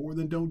 34,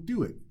 then don't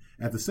do it.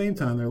 At the same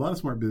time, there are a lot of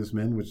smart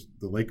businessmen, which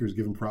the Lakers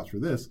give them props for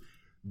this.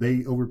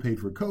 They overpaid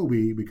for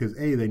Kobe because,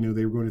 A, they knew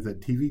they were going to that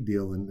TV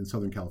deal in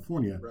Southern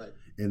California,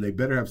 and they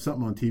better have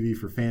something on TV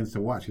for fans to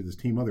watch because this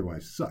team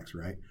otherwise sucks,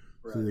 right?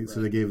 So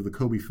they gave the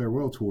Kobe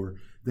farewell tour.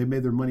 They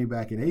made their money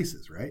back in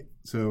aces, right?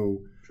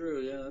 So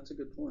true, yeah, that's a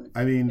good point.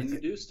 I mean, and you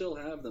do still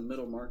have the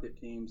middle market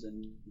teams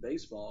in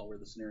baseball where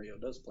the scenario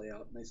does play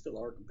out, and they still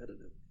are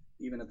competitive,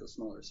 even at the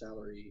smaller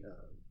salary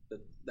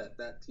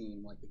that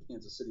team, like the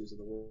Kansas Cities of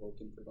the world,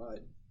 can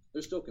provide.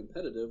 They're still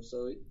competitive,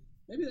 so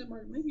maybe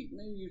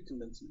you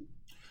convince me.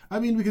 I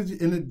mean, because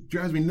it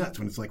drives me nuts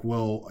when it's like,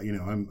 well,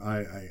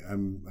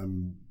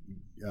 I'm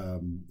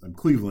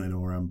Cleveland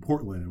or I'm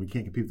Portland and we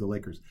can't compete with the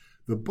Lakers.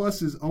 The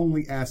Bus's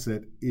only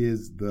asset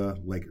is the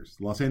Lakers,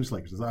 Los Angeles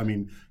Lakers. I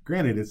mean,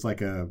 granted, it's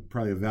like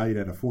probably valued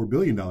at a $4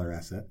 billion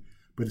asset,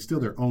 but it's still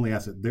their only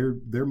asset.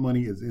 Their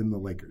money is in the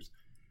Lakers.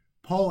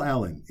 Paul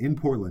Allen in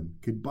Portland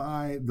could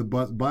buy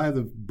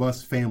the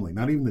Bus family,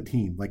 not even the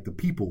team, like the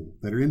people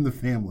that are in the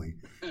family,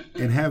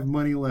 and have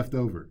money left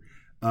over.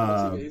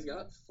 He's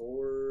got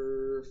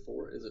four.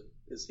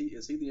 Is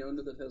he the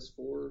owner that has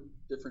 4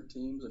 different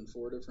teams and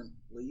 4 different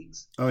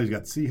leagues? Oh, he's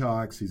got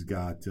Seahawks. He's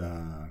got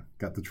the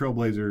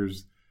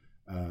Trailblazers.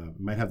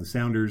 Might have the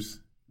Sounders.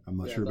 I'm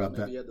not sure about that.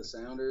 Maybe he had the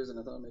Sounders, and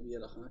I thought maybe he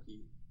had a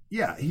hockey.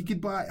 Yeah, he could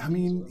buy. I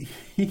mean,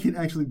 he could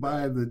actually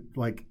buy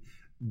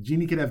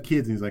Jeannie could have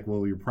kids, and he's like,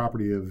 well, your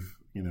property of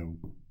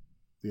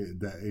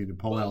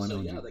Paul Allen.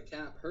 So the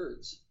cap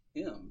hurts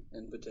him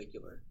in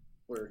particular,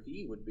 where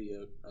he would be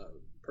a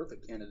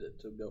perfect candidate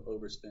to go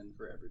overspend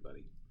for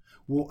everybody.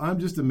 Well, I'm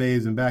just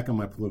amazed, and back on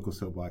my political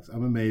soapbox,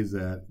 I'm amazed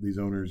that these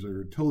owners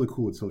are totally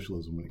cool with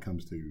socialism when it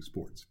comes to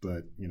sports.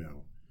 But,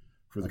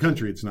 for the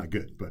country, it's not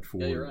good. But for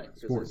you're right,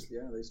 sports.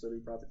 They still do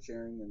profit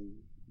sharing and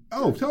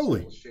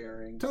totally.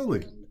 Sharing.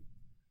 Totally.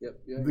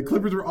 The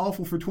Clippers were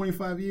awful for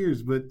 25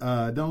 years, but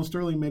Donald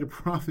Sterling made a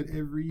profit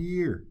every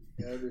year.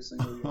 Yeah, every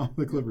single year. All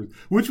the Clippers,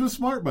 which was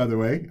smart, by the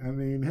way. I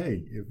mean,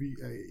 hey, if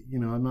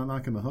I'm not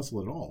knocking the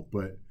hustle at all,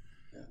 but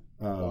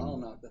Well, I'll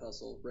knock the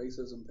hustle.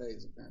 Racism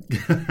pays, apparently.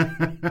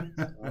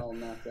 So I'll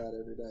knock that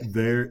every day.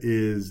 There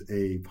is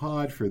a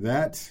pod for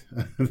that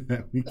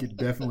that we could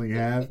definitely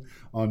have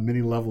on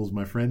many levels,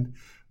 my friend.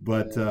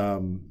 But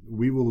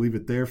we will leave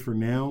it there for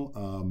now.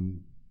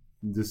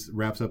 This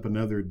wraps up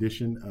another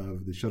edition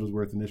of the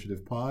Shuttlesworth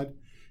Initiative pod.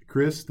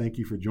 Chris, thank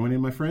you for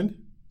joining, my friend.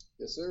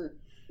 Yes, sir.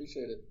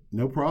 Appreciate it.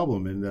 No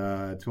problem. And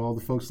to all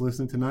the folks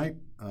listening tonight,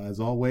 as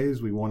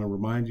always, we want to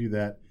remind you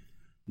that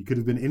you could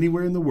have been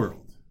anywhere in the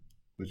world,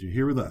 but you're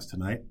here with us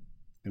tonight,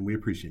 and we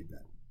appreciate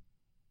that.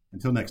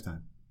 Until next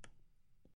time.